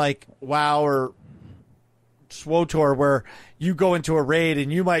 not in like WoW or SWTOR where you go into a raid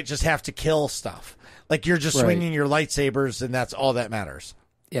and you might just have to kill stuff. Like, you're just swinging your lightsabers, and that's all that matters.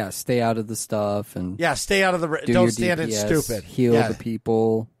 Yeah, stay out of the stuff. And stay out of the... Don't stand DPS, it stupid. Heal the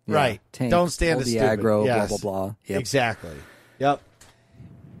people. Right. Tank, Don't stand it the stupid. Aggro, yes. blah, blah, blah. Yep. Exactly. Yep.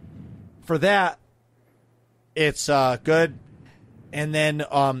 For that, it's good. And then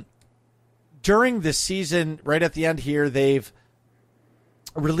during this season, right at the end here, they've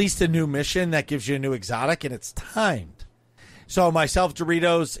released a new mission that gives you a new exotic, and it's timed. So myself,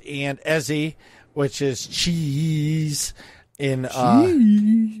 Doritos, and Ezzy, which is cheese in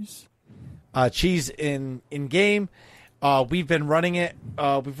cheese in game. We've been running it.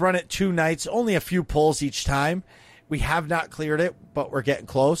 We've run it 2 nights, only a few pulls each time. We have not cleared it, but we're getting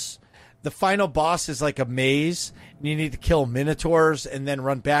close. The final boss is like a maze, and you need to kill minotaurs and then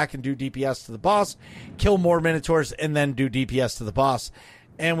run back and do DPS to the boss, kill more minotaurs, and then do DPS to the boss.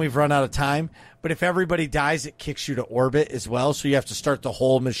 And we've run out of time. But if everybody dies, it kicks you to orbit as well, so you have to start the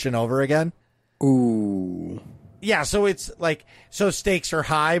whole mission over again. Ooh. Yeah, so it's like, so stakes are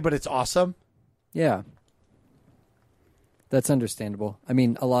high, but it's awesome. Yeah. That's understandable. I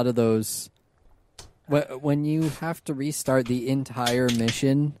mean, a lot of those, when you have to restart the entire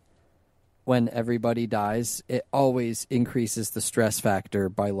mission when everybody dies, it always increases the stress factor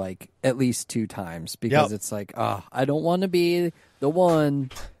by like at least 2 times, because it's like, I don't want to be the one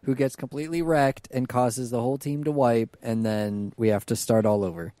who gets completely wrecked and causes the whole team to wipe, and then we have to start all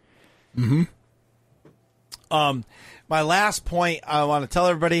over. Mm-hmm. My last point I want to tell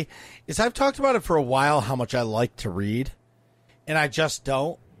everybody is I've talked about it for a while, how much I like to read, and I just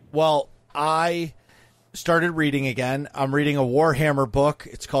don't. Well, I started reading again. I'm reading a Warhammer book.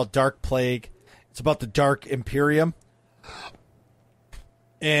 It's called Dark Plague. It's about the Dark Imperium.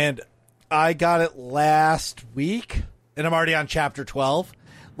 And I got it last week, and I'm already on chapter 12.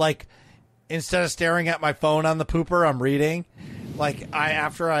 Like, instead of staring at my phone on the pooper, I'm reading. Like,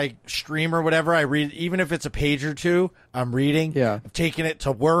 after I stream or whatever, I read, even if it's a page or two, I'm reading. Yeah. I've taken it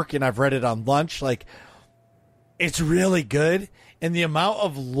to work, and I've read it on lunch. Like, it's really good. And the amount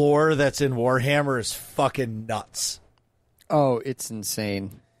of lore that's in Warhammer is fucking nuts. Oh, it's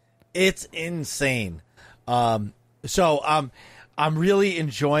insane. It's insane. I'm really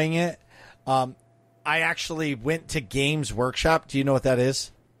enjoying it. I actually went to Games Workshop. Do you know what that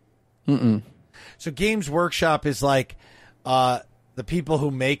is? Mm-mm. So Games Workshop is like the people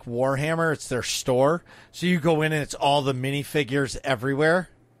who make Warhammer. It's their store. So you go in and it's all the minifigures everywhere.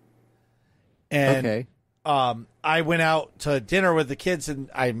 And okay. I went out to dinner with the kids, and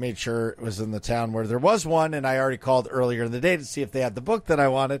I made sure it was in the town where there was one, and I already called earlier in the day to see if they had the book that I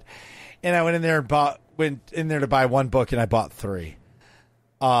wanted. And I went in there to buy one book, and I bought 3.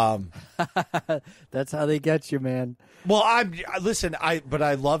 That's how they get you, man. Well, but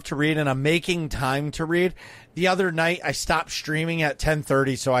I love to read, and I'm making time to read. The other night, I stopped streaming at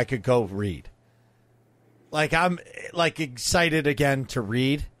 10:30 so I could go read. Like, I'm like excited again to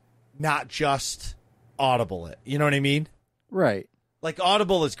read, not just Audible it. You know what I mean? Right. Like,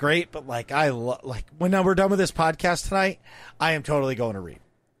 Audible is great, but like when we're done with this podcast tonight, I am totally going to read.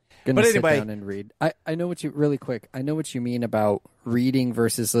 But anyway, sit down and read. I know what you mean about reading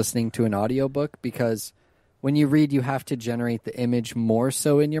versus listening to an audiobook, because when you read, you have to generate the image more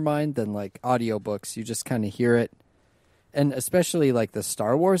so in your mind than like audiobooks. You just kind of hear it. And especially like the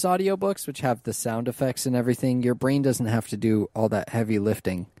Star Wars audiobooks, which have the sound effects and everything, your brain doesn't have to do all that heavy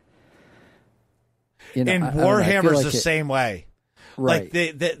lifting. You know, and Warhammer's the same way. Right.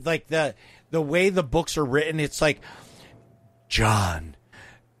 Like the way the books are written, it's like John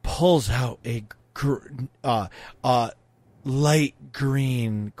pulls out a light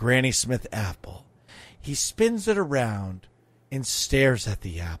green Granny Smith apple. He spins it around and stares at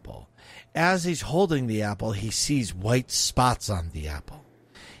the apple. As he's holding the apple, he sees white spots on the apple.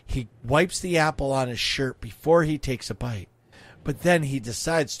 He wipes the apple on his shirt before he takes a bite, but then he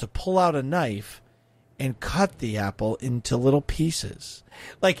decides to pull out a knife and cut the apple into little pieces.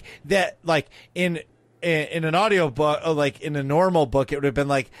 Like that, like in an audio book, like in a normal book, it would have been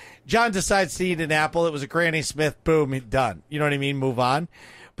like, John decides to eat an apple. It was a Granny Smith. Boom, done. You know what I mean? Move on.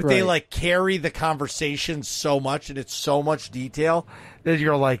 But They like carry the conversation so much, and it's so much detail that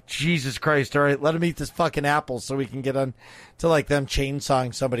you're like, Jesus Christ. All right, let him eat this fucking apple so we can get on to like them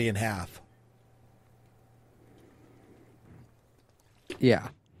chainsawing somebody in half. Yeah.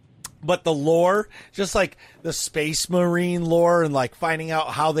 But the lore, just like the Space Marine lore, and like finding out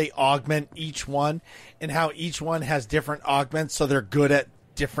how they augment each one and how each one has different augments so they're good at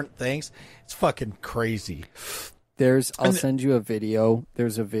different things. It's fucking crazy. I'll send you a video.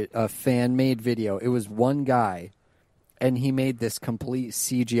 There's a fan-made video. It was one guy, and he made this complete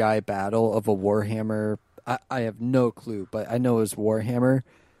CGI battle of a Warhammer. I have no clue, but I know it was Warhammer.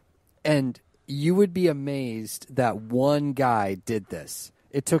 And you would be amazed that one guy did this.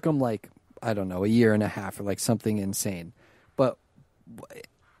 It took him like, I don't know, a year and a half or like something insane. But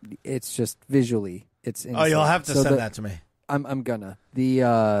it's just visually, it's insane. Oh, you'll have to send that to me. I'm gonna.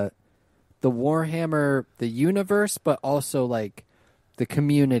 The Warhammer, the universe, but also like the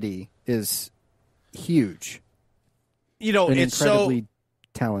community is huge. You know, and it's incredibly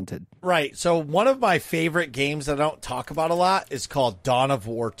talented. Right. So one of my favorite games that I don't talk about a lot is called Dawn of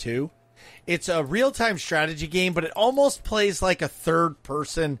War 2. It's a real-time strategy game, but it almost plays like a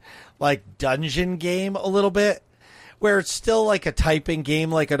third-person, like, dungeon game a little bit, where it's still like a typing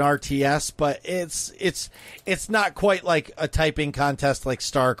game, like an RTS, but it's not quite like a typing contest like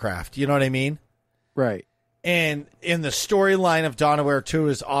StarCraft. You know what I mean? Right. And in the storyline of Dawn of War 2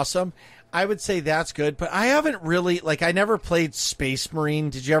 is awesome. I would say that's good, but I haven't really, like, I never played Space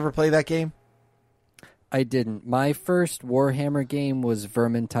Marine. Did you ever play that game? I didn't. My first Warhammer game was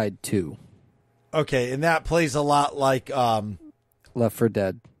Vermintide 2. Okay, and that plays a lot like Left 4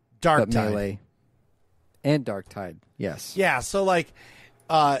 Dead, Dark but Tide. Melee, and Dark Tide. Yes. Yeah. So like,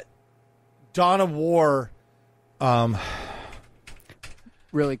 Dawn of War.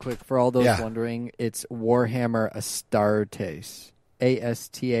 Really quick for all those wondering, it's Warhammer Astartes.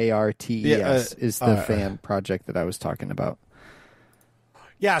 Astartes is the fan project that I was talking about.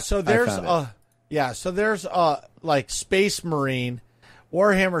 Yeah, so there's like Space Marine,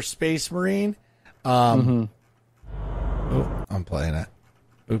 Warhammer Space Marine. Oh, I'm playing it.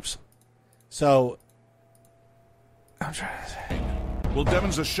 Oops. So I'm trying to say. Well,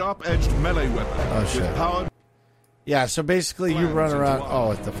 Devon's a sharp-edged melee weapon. Oh shit. With powered. Yeah, so basically you run around. Oh,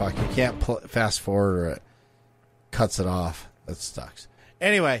 what the fuck? You can't fast forward or it cuts it off. That sucks.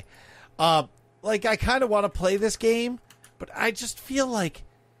 Anyway, like I kind of want to play this game, but I just feel like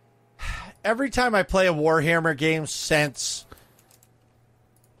every time I play a Warhammer game since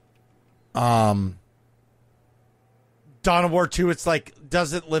Dawn of War 2, it's like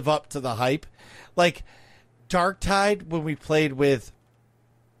doesn't live up to the hype. Like Darktide, when we played with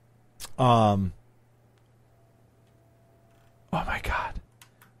oh my god.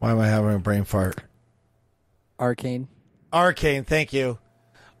 Why am I having a brain fart? Arcane, thank you.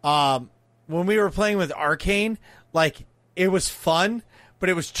 When we were playing with Arcane, like it was fun, but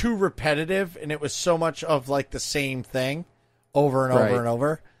it was too repetitive and it was so much of like the same thing over and over and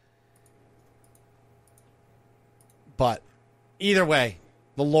over. But either way,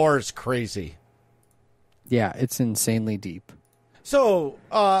 the lore is crazy. Yeah, it's insanely deep. So,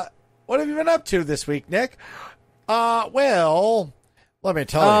 what have you been up to this week, Nick? Well, let me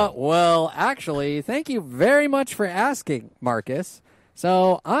tell you. Well, actually, thank you very much for asking, Marcus.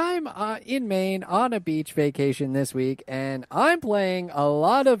 So I'm in Maine on a beach vacation this week, and I'm playing a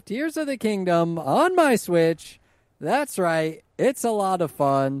lot of Tears of the Kingdom on my Switch. That's right. It's a lot of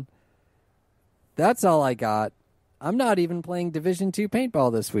fun. That's all I got. I'm not even playing Division 2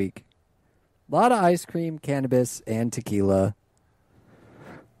 paintball this week. A lot of ice cream, cannabis, and tequila.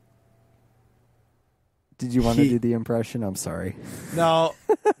 Did you want to do the impression? I'm sorry. No,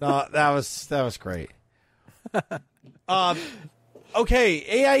 that was great.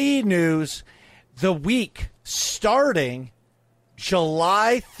 Okay, AIE news. The week starting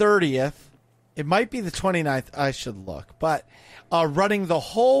July 30th. It might be the 29th. I should look. But running the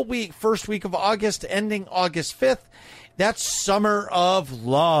whole week, first week of August, ending August 5th. That's Summer of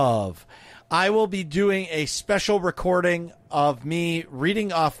Love. I will be doing a special recording of me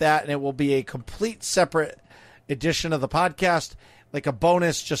reading off that, and it will be a complete separate edition of the podcast, like a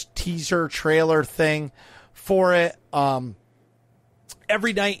bonus, just teaser trailer thing for it.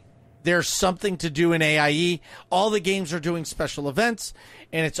 Every night there's something to do in AIE. All the games are doing special events,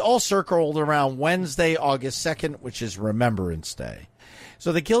 and it's all circled around Wednesday, August 2nd, which is Remembrance Day.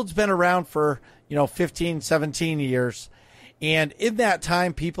 So the guild's been around for, 15, 17 years. And in that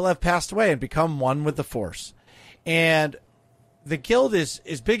time, people have passed away and become one with the Force. And the guild is,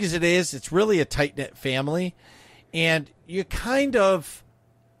 as big as it is, it's really a tight-knit family. And you kind of,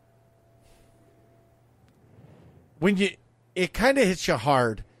 it kind of hits you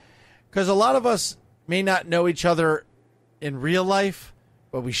hard. Because a lot of us may not know each other in real life,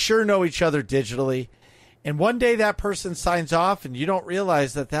 but we sure know each other digitally. And one day that person signs off and you don't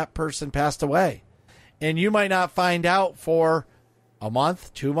realize that that person passed away. And you might not find out for a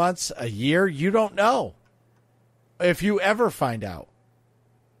month, 2 months, a year. You don't know if you ever find out.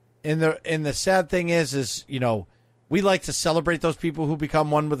 And the sad thing is, we like to celebrate those people who become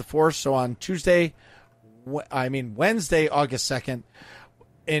one with the Force. So on Wednesday, August 2nd,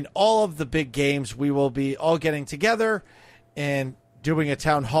 in all of the big games, we will be all getting together and doing a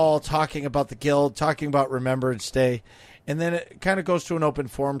town hall, talking about the guild, talking about Remembrance Day. And then it kind of goes to an open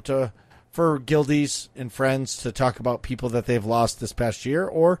forum for guildies and friends to talk about people that they've lost this past year,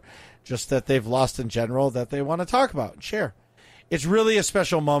 or just that they've lost in general that they want to talk about and share. It's really a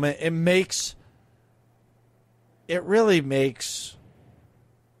special moment. It really makes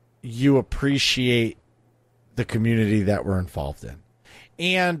you appreciate the community that we're involved in.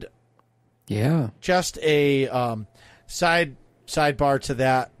 And yeah, just a sidebar to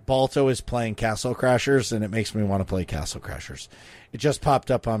that, Balto is playing Castle Crashers, and it makes me want to play Castle Crashers. It just popped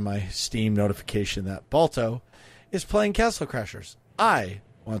up on my Steam notification that Balto is playing Castle Crashers. I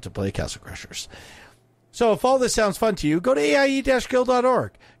want to play Castle Crashers. So if all this sounds fun to you, go to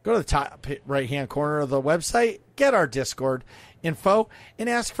aie-guild.org. Go to the top right-hand corner of the website, get our Discord info, and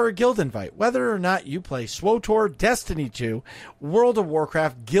ask for a guild invite. Whether or not you play SWTOR, Destiny 2, World of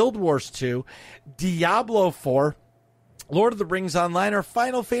Warcraft, Guild Wars 2, Diablo 4, Lord of the Rings Online, or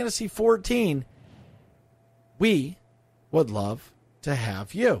Final Fantasy 14, we would love to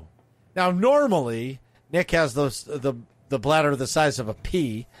have you. Now, normally, Nick has the bladder the size of a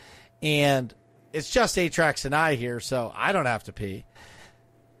pea, and it's just Atrax and I here, so I don't have to pee.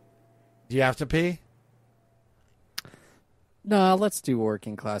 Do you have to pee? No, let's do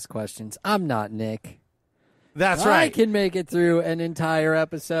working class questions. I'm not Nick. That's I right. can make it through an entire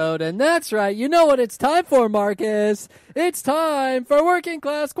episode, and that's right. You know what it's time for, Marcus? It's time for Working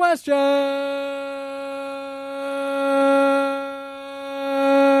Class Questions.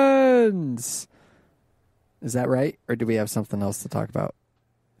 Is that right? Or do we have something else to talk about?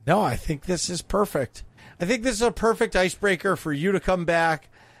 No, I think this is perfect. I think this is a perfect icebreaker for you to come back.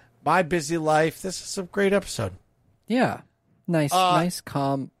 My busy life. This is a great episode. Yeah. Nice,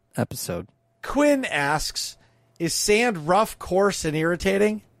 calm episode. Quinn asks, is sand rough, coarse, and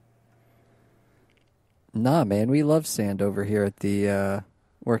irritating? Nah, man. We love sand over here at the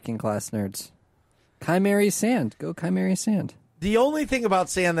Working Class Nerds. Chimera Sand. Go Chimera Sand. The only thing about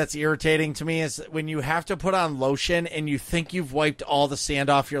sand that's irritating to me is when you have to put on lotion and you think you've wiped all the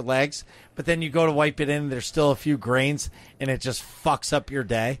sand off your legs, but then you go to wipe it in and there's still a few grains and it just fucks up your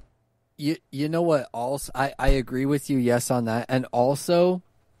day. You know what? Also, I agree with you. Yes, on that. And also,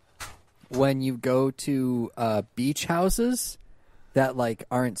 when you go to beach houses that like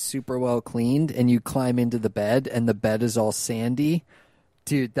aren't super well cleaned, and you climb into the bed and the bed is all sandy,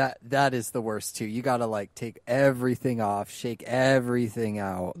 dude, that is the worst too. You gotta like take everything off, shake everything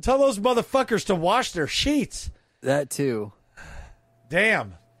out. Tell those motherfuckers to wash their sheets. That too.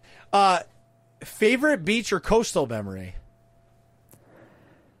 Damn. Favorite beach or coastal memory?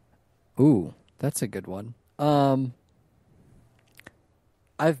 Ooh, that's a good one.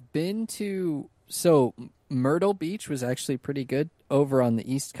 I've been to Myrtle Beach was actually pretty good over on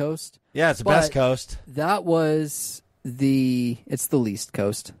the East Coast. Yeah, it's the best coast. That was it's the least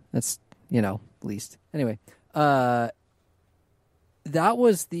coast. That's, least. Anyway, that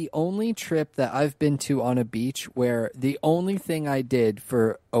was the only trip that I've been to on a beach where the only thing I did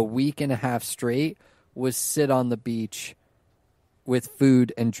for a week and a half straight was sit on the beach with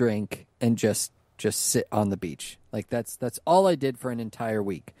food and drink and just sit on the beach. Like that's all I did for an entire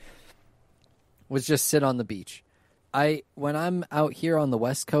week. Was just sit on the beach. When I'm out here on the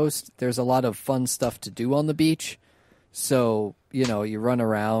West Coast, there's a lot of fun stuff to do on the beach. So, you run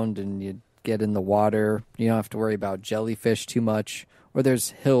around and you get in the water. You don't have to worry about jellyfish too much, or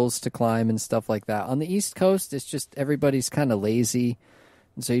there's hills to climb and stuff like that. On the East Coast, it's just everybody's kind of lazy.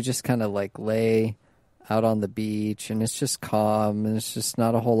 And so you just kind of like lay out on the beach and it's just calm and it's just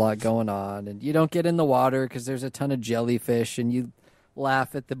not a whole lot going on. And you don't get in the water because there's a ton of jellyfish, and you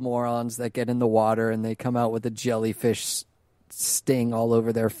laugh at the morons that get in the water and they come out with a jellyfish sting all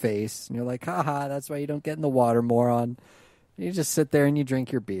over their face, and you're like, haha, that's why you don't get in the water, moron. You just sit there and you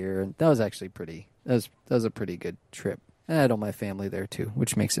drink your beer. And that was actually that was a pretty good trip. And I had all my family there too,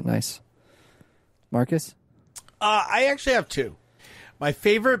 which makes it nice. Marcus? I actually have two. My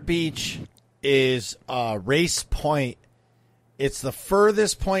favorite beach is Race Point. It's the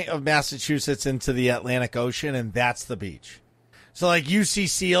furthest point of Massachusetts into the Atlantic Ocean, and that's the beach. So like you see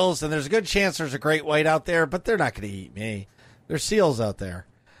seals, and there's a good chance there's a great white out there, but they're not going to eat me. There's seals out there.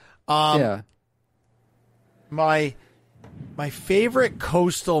 Yeah. My favorite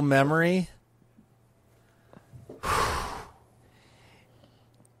coastal memory.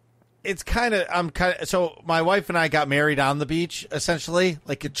 So my wife and I got married on the beach, essentially.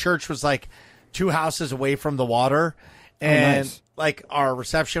 Like, a church was like 2 houses away from the water, and nice. Like our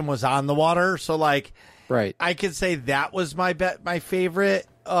reception was on the water. So like, Right. I could say that was my favorite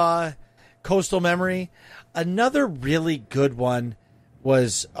coastal memory. Another really good one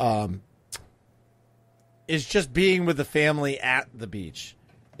was is just being with the family at the beach.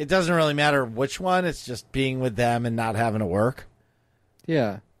 It doesn't really matter which one. It's just being with them and not having to work.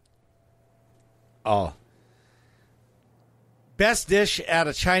 Yeah. Oh. Best dish at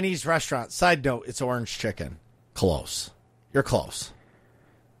a Chinese restaurant. Side note, it's orange chicken. Close. You're close.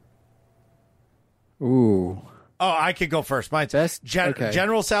 Ooh. Oh, I could go first. Mine's Best? Okay.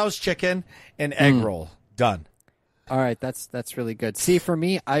 General Tso's chicken and egg roll. Done. All right, that's really good. See, for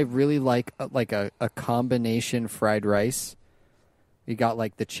me, I really like a combination fried rice. You got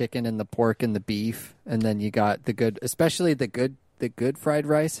like the chicken and the pork and the beef, and then you got especially the good fried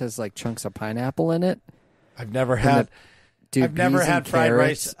rice has like chunks of pineapple in it. I've never had fried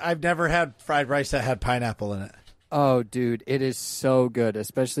carrots. rice. I've never had fried rice that had pineapple in it. Oh, dude, it is so good,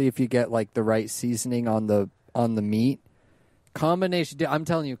 especially if you get like the right seasoning on the meat. Combination, dude, I'm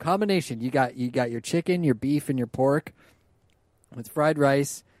telling you, combination. You got your chicken, your beef, and your pork with fried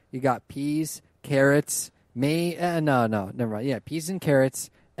rice. You got peas, carrots, never mind. Yeah, peas and carrots,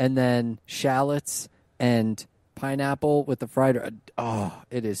 and then shallots and pineapple with the fried. Oh,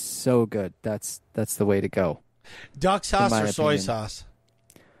 it is so good. That's the way to go. Duck sauce or soy opinion. sauce?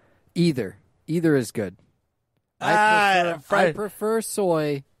 Either is good. I prefer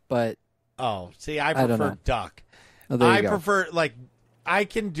soy, but see, I don't prefer know. duck. Oh, there you I go. prefer, like, I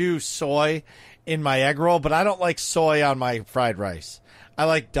can do soy in my egg roll, but I don't like soy on my fried rice. I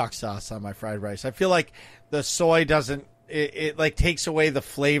like duck sauce on my fried rice. I feel like the soy doesn't, it like takes away the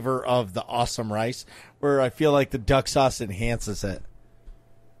flavor of the awesome rice, where I feel like the duck sauce enhances it.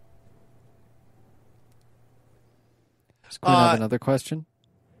 Does Quinn have another question?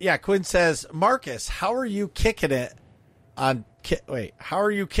 Yeah, Quinn says, Marcus, how are you kicking it on how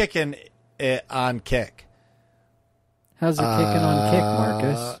are you kicking it on Kick? How's it kicking on Kick,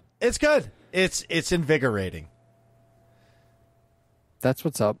 Marcus? It's good. It's invigorating. That's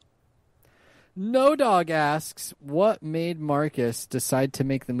what's up. No Dog asks, what made Marcus decide to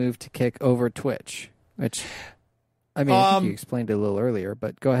make the move to Kick over Twitch? Which, I mean, I think you explained it a little earlier,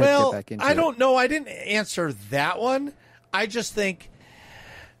 but go ahead and get back into it. I don't know. I didn't answer that one. I just think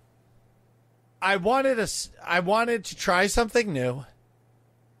I wanted to try something new.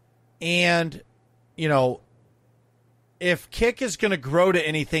 And, you know, if Kick is going to grow to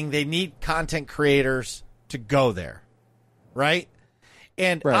anything, they need content creators to go there. Right?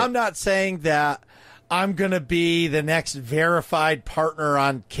 And right. I'm not saying that I'm going to be the next verified partner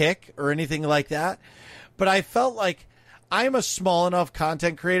on Kick or anything like that. But I felt like I'm a small enough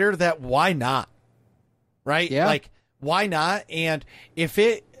content creator that why not? Right? Yeah. Like, why not? And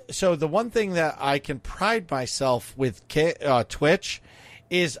so the one thing that I can pride myself with Twitch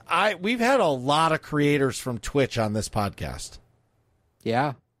is we've had a lot of creators from Twitch on this podcast.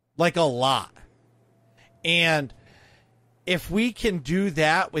 Yeah. Like a lot. And if we can do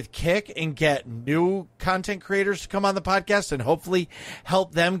that with Kick and get new content creators to come on the podcast and hopefully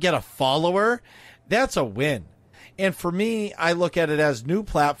help them get a follower, that's a win. And for me, I look at it as new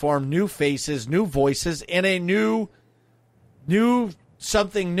platform, new faces, new voices, and a new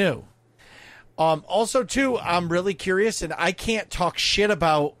something new. Also, too, I'm really curious, and I can't talk shit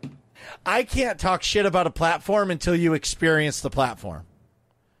about a platform until you experience the platform.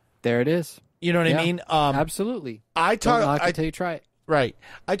 There it is. You know what I mean? Absolutely. Don't knock it until you try it. Right.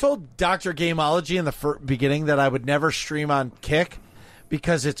 I told Dr. Gameology in the beginning that I would never stream on Kick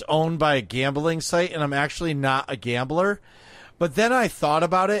because it's owned by a gambling site, and I'm actually not a gambler. But then I thought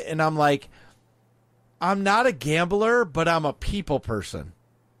about it, and I'm like, I'm not a gambler, but I'm a people person.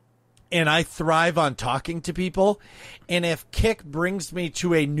 And I thrive on talking to people. And if Kick brings me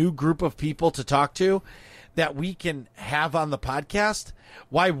to a new group of people to talk to that we can have on the podcast,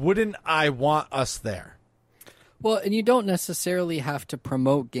 why wouldn't I want us there? Well, and you don't necessarily have to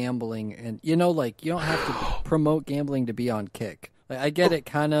promote gambling. And, you know, like, you don't have to promote gambling to be on Kick. Like, I get it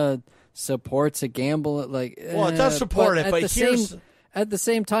kind of supports a gamble. Like, well, it does support it, but at the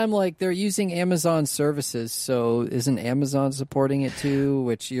same time, like, they're using Amazon services, so isn't Amazon supporting it too?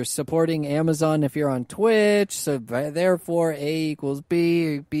 Which you're supporting Amazon if you're on Twitch, so therefore A equals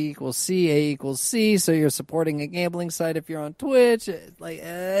B, B equals C, A equals C, so you're supporting a gambling site if you're on Twitch. Like,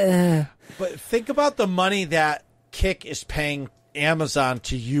 But think about the money that Kick is paying Amazon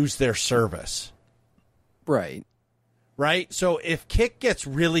to use their service. Right. Right? So if Kick gets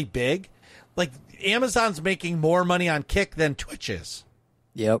really big, like, Amazon's making more money on Kick than Twitch is.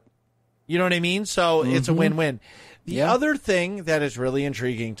 Yep. You know what I mean? So it's a win-win. The other thing that is really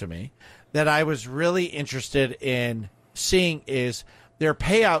intriguing to me that I was really interested in seeing is their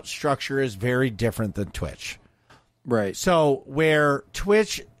payout structure is very different than Twitch. Right. So where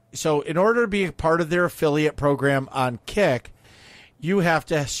Twitch, so in order to be a part of their affiliate program on Kick, you have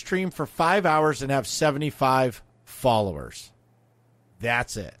to stream for 5 hours and have 75 followers.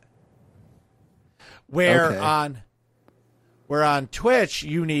 That's it. Where on Twitch,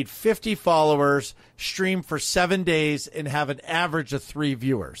 you need 50 followers, stream for 7 days, and have an average of 3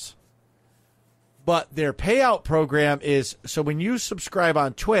 viewers. But their payout program is, so when you subscribe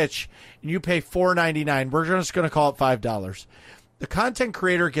on Twitch and you pay $4.99, we're just going to call it $5. The content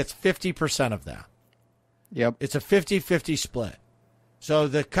creator gets 50% of that. Yep. It's a 50-50 split. So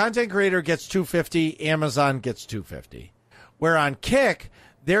the content creator gets $250, Amazon gets $250. Where on Kick,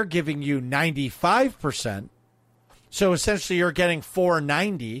 they're giving you 95%. So essentially you're getting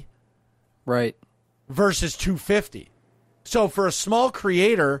 $4.90. Right. Versus $250. So for a small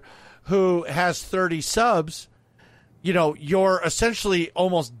creator who has 30 subs, you know, you're essentially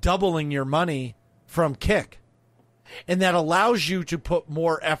almost doubling your money from Kick. And that allows you to put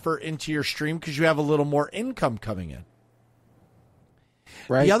more effort into your stream because you have a little more income coming in.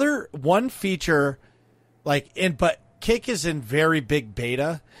 Right. The other one feature, but Kick is in very big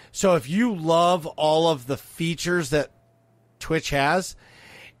beta. So if you love all of the features that Twitch has,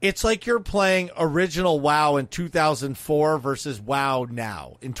 it's like you're playing original WoW in 2004 versus WoW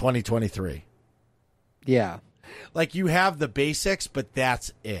now in 2023. Yeah. Like, you have the basics, but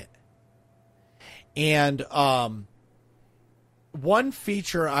that's it. And one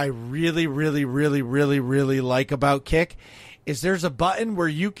feature I really, really, really, really, really like about Kick is there's a button where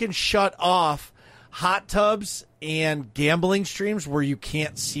you can shut off hot tubs and gambling streams where you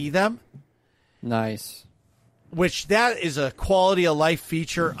can't see them. Nice. Which that is a quality of life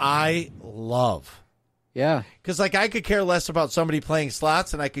feature I love. Yeah. Because, like, I could care less about somebody playing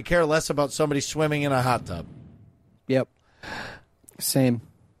slots and I could care less about somebody swimming in a hot tub. Yep. Same.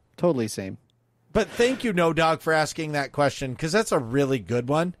 Totally same. But thank you, No Dog, for asking that question because that's a really good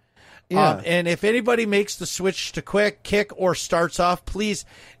one. Yeah. And if anybody makes the switch to Kick or starts off, please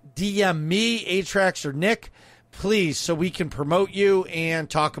DM me, Atrax, or Nick, please, so we can promote you and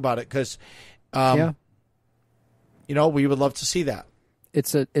talk about it because, yeah. You know, we would love to see that.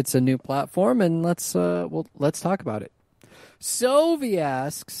 It's a new platform, and let's talk about it. Sovi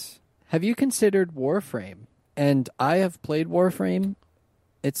asks, have you considered Warframe? And I have played Warframe.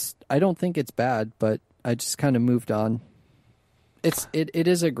 I don't think it's bad, but I just kind of moved on. It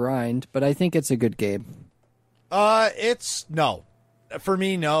is a grind, but I think it's a good game. It's no. For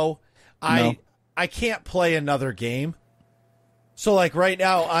me, no. I can't play another game. So, like, right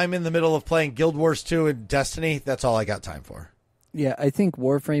now, I'm in the middle of playing Guild Wars 2 and Destiny. That's all I got time for. Yeah, I think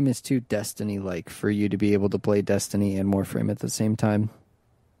Warframe is too Destiny-like for you to be able to play Destiny and Warframe at the same time.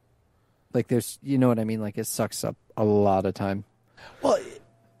 Like, there's, you know what I mean? Like, it sucks up a lot of time. Well,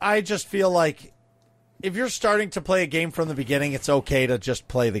 I just feel like if you're starting to play a game from the beginning, it's okay to just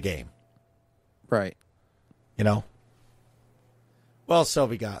play the game. Right. You know? Well,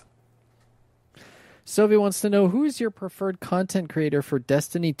 Sylvie got. Sylvie wants to know, who is your preferred content creator for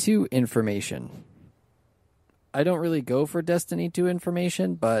Destiny 2 information? I don't really go for Destiny 2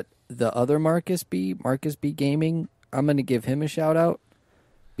 information, but the other Marcus B Gaming, I'm going to give him a shout out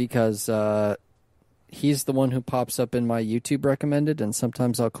because he's the one who pops up in my YouTube recommended, and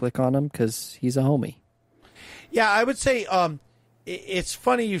sometimes I'll click on him because he's a homie. Yeah, I would say it's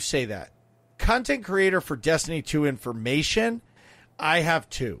funny you say that. Content creator for Destiny 2 information, I have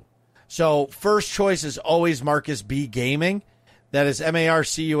two. So first choice is always Marcus B Gaming. That is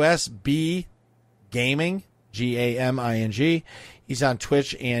Marcus B Gaming, Gaming. He's on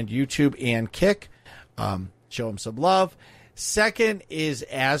Twitch and YouTube and Kick. Show him some love. Second is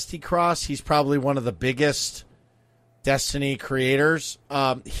Aztecross. He's probably one of the biggest Destiny creators.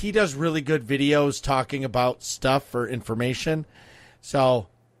 He does really good videos talking about stuff for information. So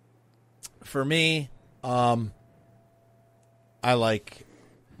for me, I like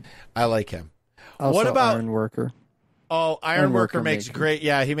him. Also, what about Ironworker? Oh, Ironworker makes great.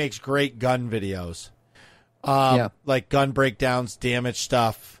 Yeah, he makes great gun videos. Like gun breakdowns, damage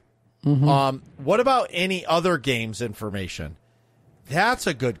stuff. Mm-hmm. What about any other games information? That's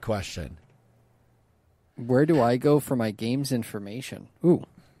a good question. Where do I go for my games information? Ooh.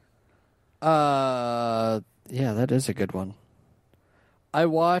 Yeah, that is a good one.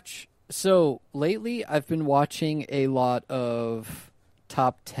 So lately I've been watching a lot of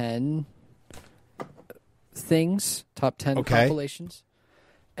top 10 things, top 10 compilations.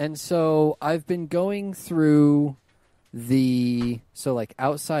 And so I've been going through like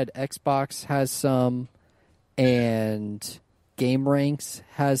Outside Xbox has some, and Game Ranks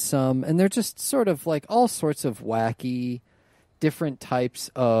has some, and they're just sort of like all sorts of wacky, different types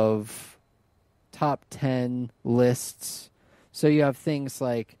of top 10 lists. So you have things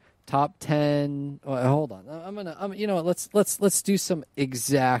like top 10. Oh, hold on, you know what? Let's do some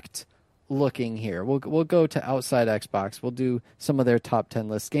exact looking here. We'll go to Outside Xbox. We'll do some of their top 10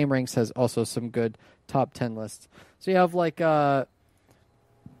 lists. Game Ranks has also some good top 10 lists. So you have like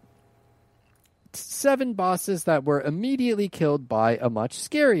 7 bosses that were immediately killed by a much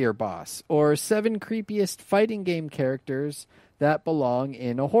scarier boss, or 7 creepiest fighting game characters that belong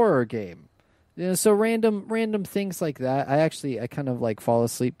in a horror game. You know, so random things like that. I kind of like fall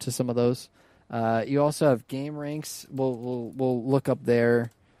asleep to some of those. You also have Game Ranks. We'll look up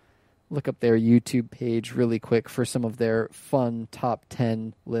their YouTube page really quick for some of their fun top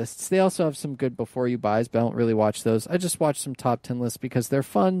 10 lists. They also have some good before you buys, but I don't really watch those. I just watch some top 10 lists because they're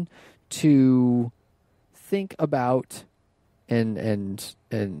fun to think about and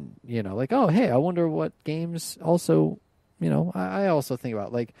you know, like, oh, hey, I wonder what games also, you know, I also think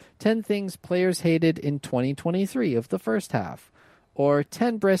about like 10 things players hated in 2023 of the first half, or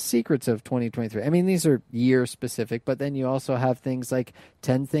 10 best secrets of 2023. I mean, these are year specific, but then you also have things like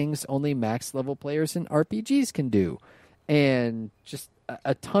 10 things only max level players in RPGs can do, and just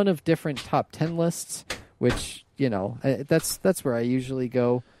a ton of different top 10 lists, which, you know, that's where I usually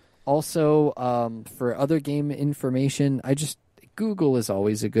go. Also, for other game information, Google is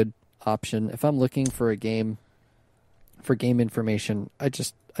always a good option. If I'm looking for game information,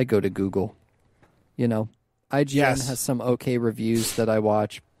 I go to Google, you know. IGN has some okay reviews that I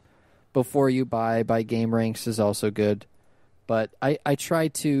watch. Before You Buy by Game Ranks is also good. But I try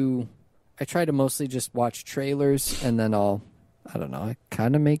to mostly just watch trailers, and then I don't know, I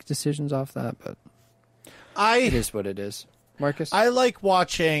kind of make decisions off that, but it is what it is. Marcus? I like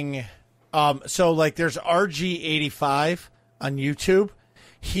watching, so like there's RG85 on YouTube.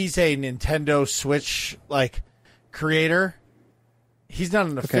 He's a Nintendo Switch like creator. He's not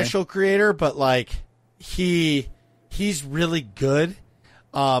an official creator, but like he's really good.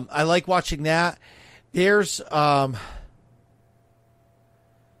 I like watching that. There's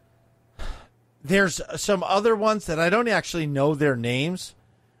some other ones that I don't actually know their names.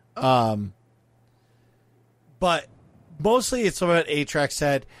 But mostly it's what Atrax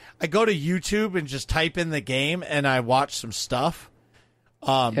said. I go to YouTube and just type in the game and I watch some stuff.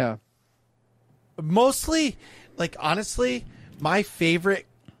 Mostly, like, honestly, my favorite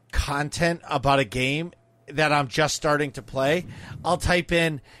content about a game that I'm just starting to play, I'll type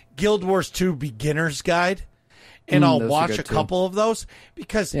in Guild Wars 2 Beginner's Guide, and I'll watch a couple of those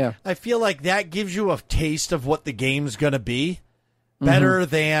because I feel like that gives you a taste of what the game's going to be better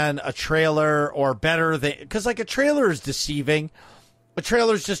than a trailer, or better than, because like a trailer is deceiving. A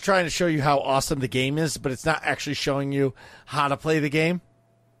trailer is just trying to show you how awesome the game is, but it's not actually showing you how to play the game.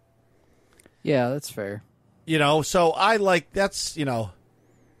 Yeah, that's fair. You know, so I like, that's, you know,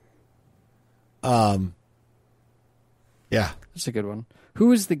 yeah. That's a good one.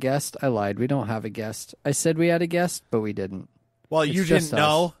 Who is the guest? I lied. We don't have a guest. I said we had a guest, but we didn't. Well, you didn't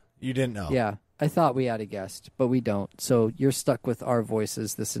know. You didn't know. Yeah, I thought we had a guest, but we don't. So you're stuck with our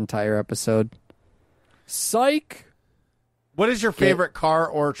voices this entire episode. Psych! What is your favorite car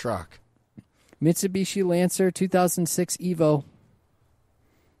or truck? Mitsubishi Lancer 2006 Evo.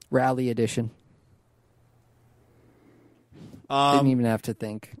 Rally Edition. Didn't even have to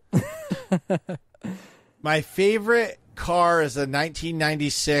think. My favorite car is a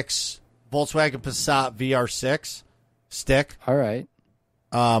 1996 Volkswagen Passat VR6 stick. All right.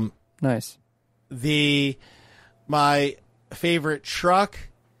 Nice. My favorite truck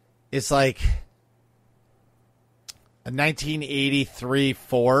is like a 1983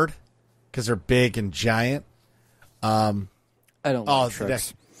 Ford because they're big and giant. I don't like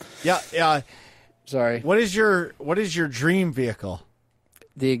trucks. Yeah. Sorry. What is your dream vehicle?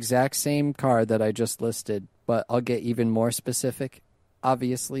 The exact same car that I just listed, but I'll get even more specific.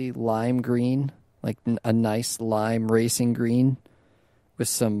 Obviously, lime green, like a nice lime racing green with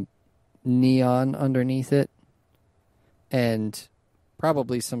some neon underneath it, and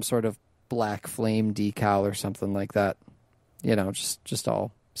probably some sort of black flame decal or something like that. You know, just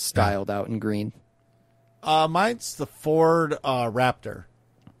all styled out in green. Mine's the Ford Raptor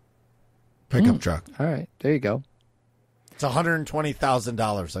pickup truck. All right, there you go. It's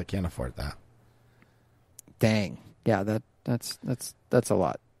 $120,000. I can't afford that. Dang. Yeah, that's a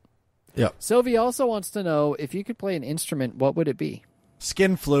lot. Yep. Sylvie also wants to know, if you could play an instrument, what would it be?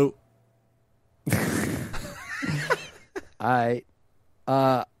 Skin flute. I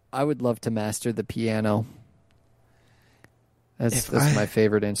would love to master the piano. That's my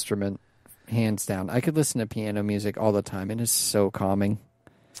favorite instrument, hands down. I could listen to piano music all the time, and it's so calming.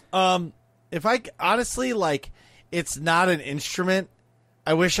 If I honestly, like, it's not an instrument,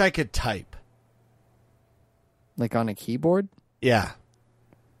 I wish I could type. Like on a keyboard? Yeah.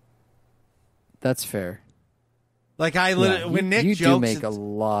 That's fair. Like when Nick you jokes, do make a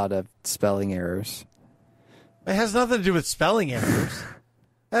lot of spelling errors. It has nothing to do with spelling errors.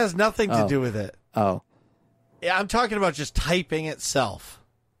 It has nothing to do with it. Oh. Yeah, I'm talking about just typing itself.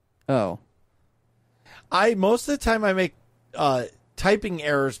 Oh. Most of the time I make typing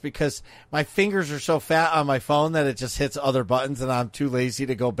errors because my fingers are so fat on my phone that it just hits other buttons and I'm too lazy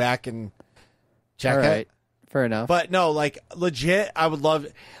to go back and check it. Right. Fair enough. But no, like legit, I would love,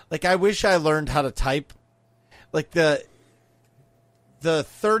 like I wish I learned how to type. Like the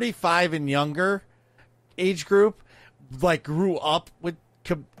 35 and younger age group, like grew up with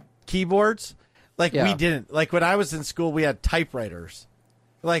keyboards. Like we didn't. Like when I was in school, we had typewriters.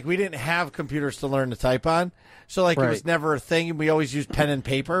 Like we didn't have computers to learn to type on. So like it was never a thing. We always used pen and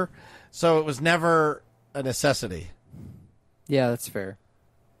paper. So it was never a necessity. Yeah, that's fair.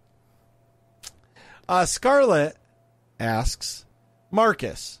 Scarlett asks,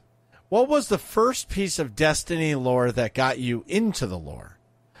 Marcus, what was the first piece of Destiny lore that got you into the lore?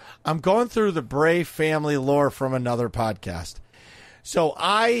 I'm going through the Bray family lore from another podcast. So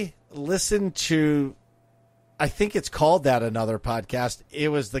I listened to, I think it's called that, another podcast. It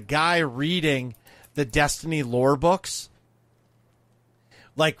was the guy reading the Destiny lore books,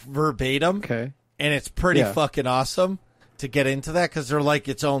 like verbatim. Okay. And it's pretty fucking awesome to get into that because they're like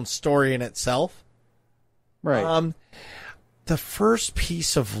its own story in itself. Right. The first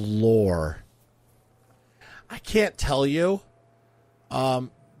piece of lore, I can't tell you.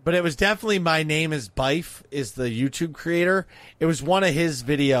 But it was definitely My Name is Bife is the YouTube creator. It was one of his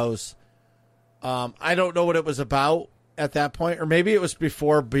videos. I don't know what it was about at that point, or maybe it was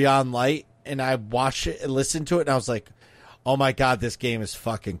before Beyond Light, and I watched it and listened to it, and I was like, oh my God, this game is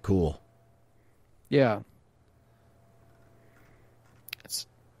fucking cool. Yeah.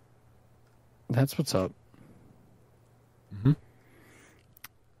 That's what's up. Mm-hmm.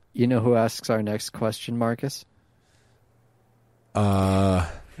 You know who asks our next question, Marcus?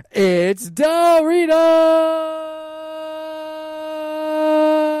 It's Doritos!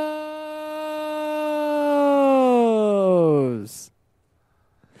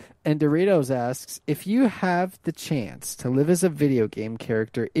 And Doritos asks, if you have the chance to live as a video game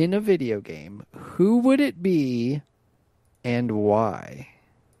character in a video game, who would it be and why?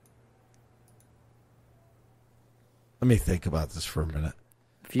 Let me think about this for a minute.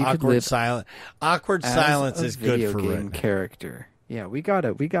 If you could live Awkward silence is good for video game right character. Yeah, we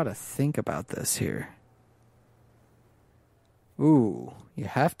gotta think about this here. Ooh, you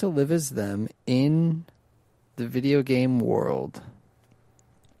have to live as them in the video game world.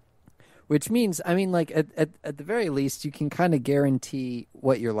 Which means, I mean, like, at the very least, you can kind of guarantee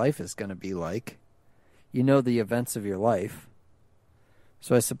what your life is going to be like. You know the events of your life.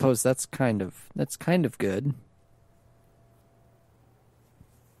 So I suppose that's kind of good.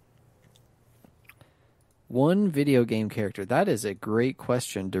 One video game character. That is a great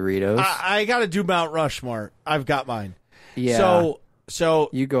question, Doritos. I got to do Mount Rushmore. I've got mine. Yeah. So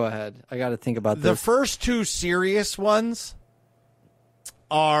you go ahead. I got to think about this. The first two serious ones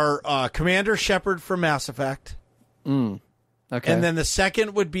are Commander Shepard from Mass Effect. Okay. And then the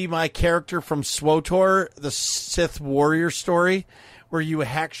second would be my character from SWTOR, the Sith warrior story, where you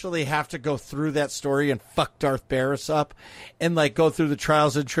actually have to go through that story and fuck Darth Barris up and like go through the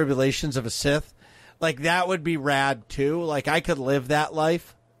trials and tribulations of a Sith. Like, that would be rad, too. Like, I could live that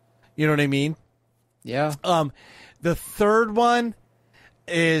life. You know what I mean? Yeah. The third one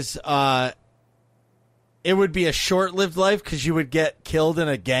is, it would be a short-lived life because you would get killed in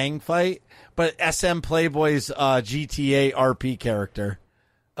a gang fight. But SM Playboy's GTA RP character.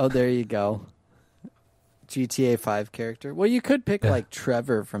 Oh, there you go. GTA 5 character. Well, you could pick, like,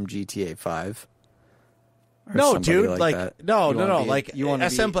 Trevor from GTA 5. No, dude, like no. Like you want to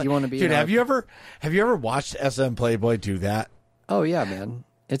SM be. You want to be. Dude, have you ever watched SM Playboy do that? Oh yeah, man,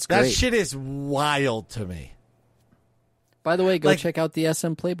 it's great. That shit is wild to me. By the way, go check out the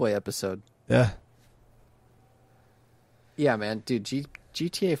SM Playboy episode. Yeah. Yeah, man, dude,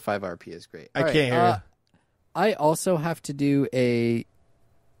 GTA 5 RP is great. I can't hear you. I also have to do a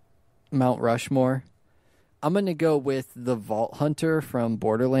Mount Rushmore. I'm gonna go with the Vault Hunter from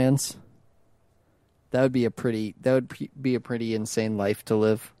Borderlands. That would be a pretty insane life to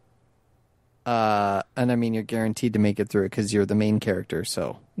live. And I mean, you're guaranteed to make it through it because you're the main character.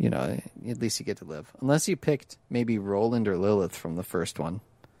 So, you know, at least you get to live. Unless you picked maybe Roland or Lilith from the first one.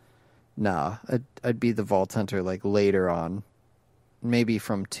 Nah, I'd be the Vault Hunter like later on. Maybe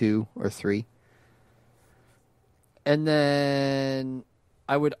from 2 or 3. And then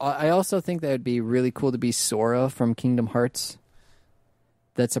I also think that would be really cool to be Sora from Kingdom Hearts.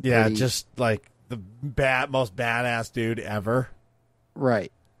 That's a pretty... just like the most badass dude ever.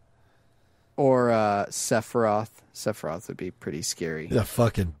 Right. Or Sephiroth. Sephiroth would be pretty scary. The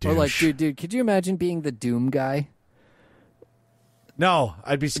fucking douche. Or like, dude, could you imagine being the Doom guy? No,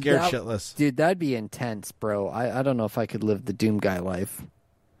 I'd be scared shitless. Dude, that'd be intense, bro. I don't know if I could live the Doom guy life.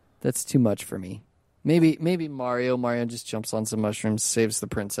 That's too much for me. Maybe Mario. Mario just jumps on some mushrooms, saves the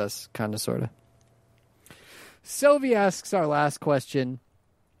princess, kind of, sort of. Sylvie asks our last question.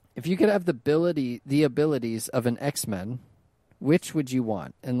 If you could have the abilities of an X-Men, which would you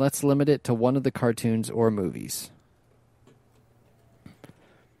want? And let's limit it to one of the cartoons or movies.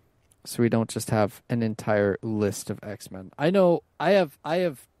 So we don't just have an entire list of X-Men. I know I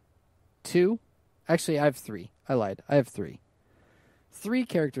have 2. Actually, I have 3. I lied. I have 3. 3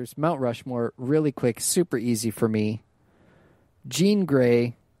 characters, Mount Rushmore, really quick, super easy for me. Jean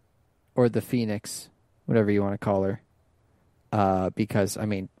Grey or the Phoenix, whatever you want to call her. Because, I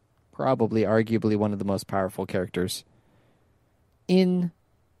mean, probably arguably one of the most powerful characters in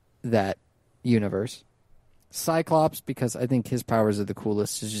that universe. Cyclops, because I think his powers are the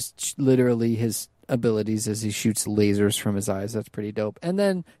coolest, is just literally his abilities as he shoots lasers from his eyes. That's pretty dope. And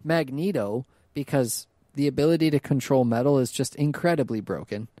then Magneto, because the ability to control metal is just incredibly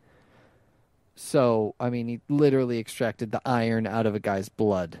broken. So, I mean, he literally extracted the iron out of a guy's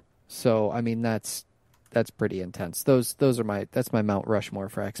blood. So, I mean, that's pretty intense. That's my Mount Rushmore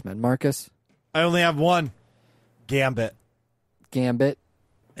for X-Men. Marcus? I only have one. Gambit. Gambit.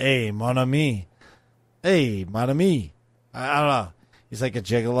 Hey, mon ami. Hey, mon ami. I don't know. He's like a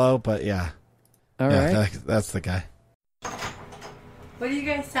gigolo, but yeah. All right. That's the guy. What are you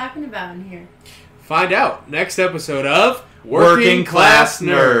guys talking about in here? Find out next episode of Working Class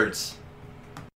Nerds.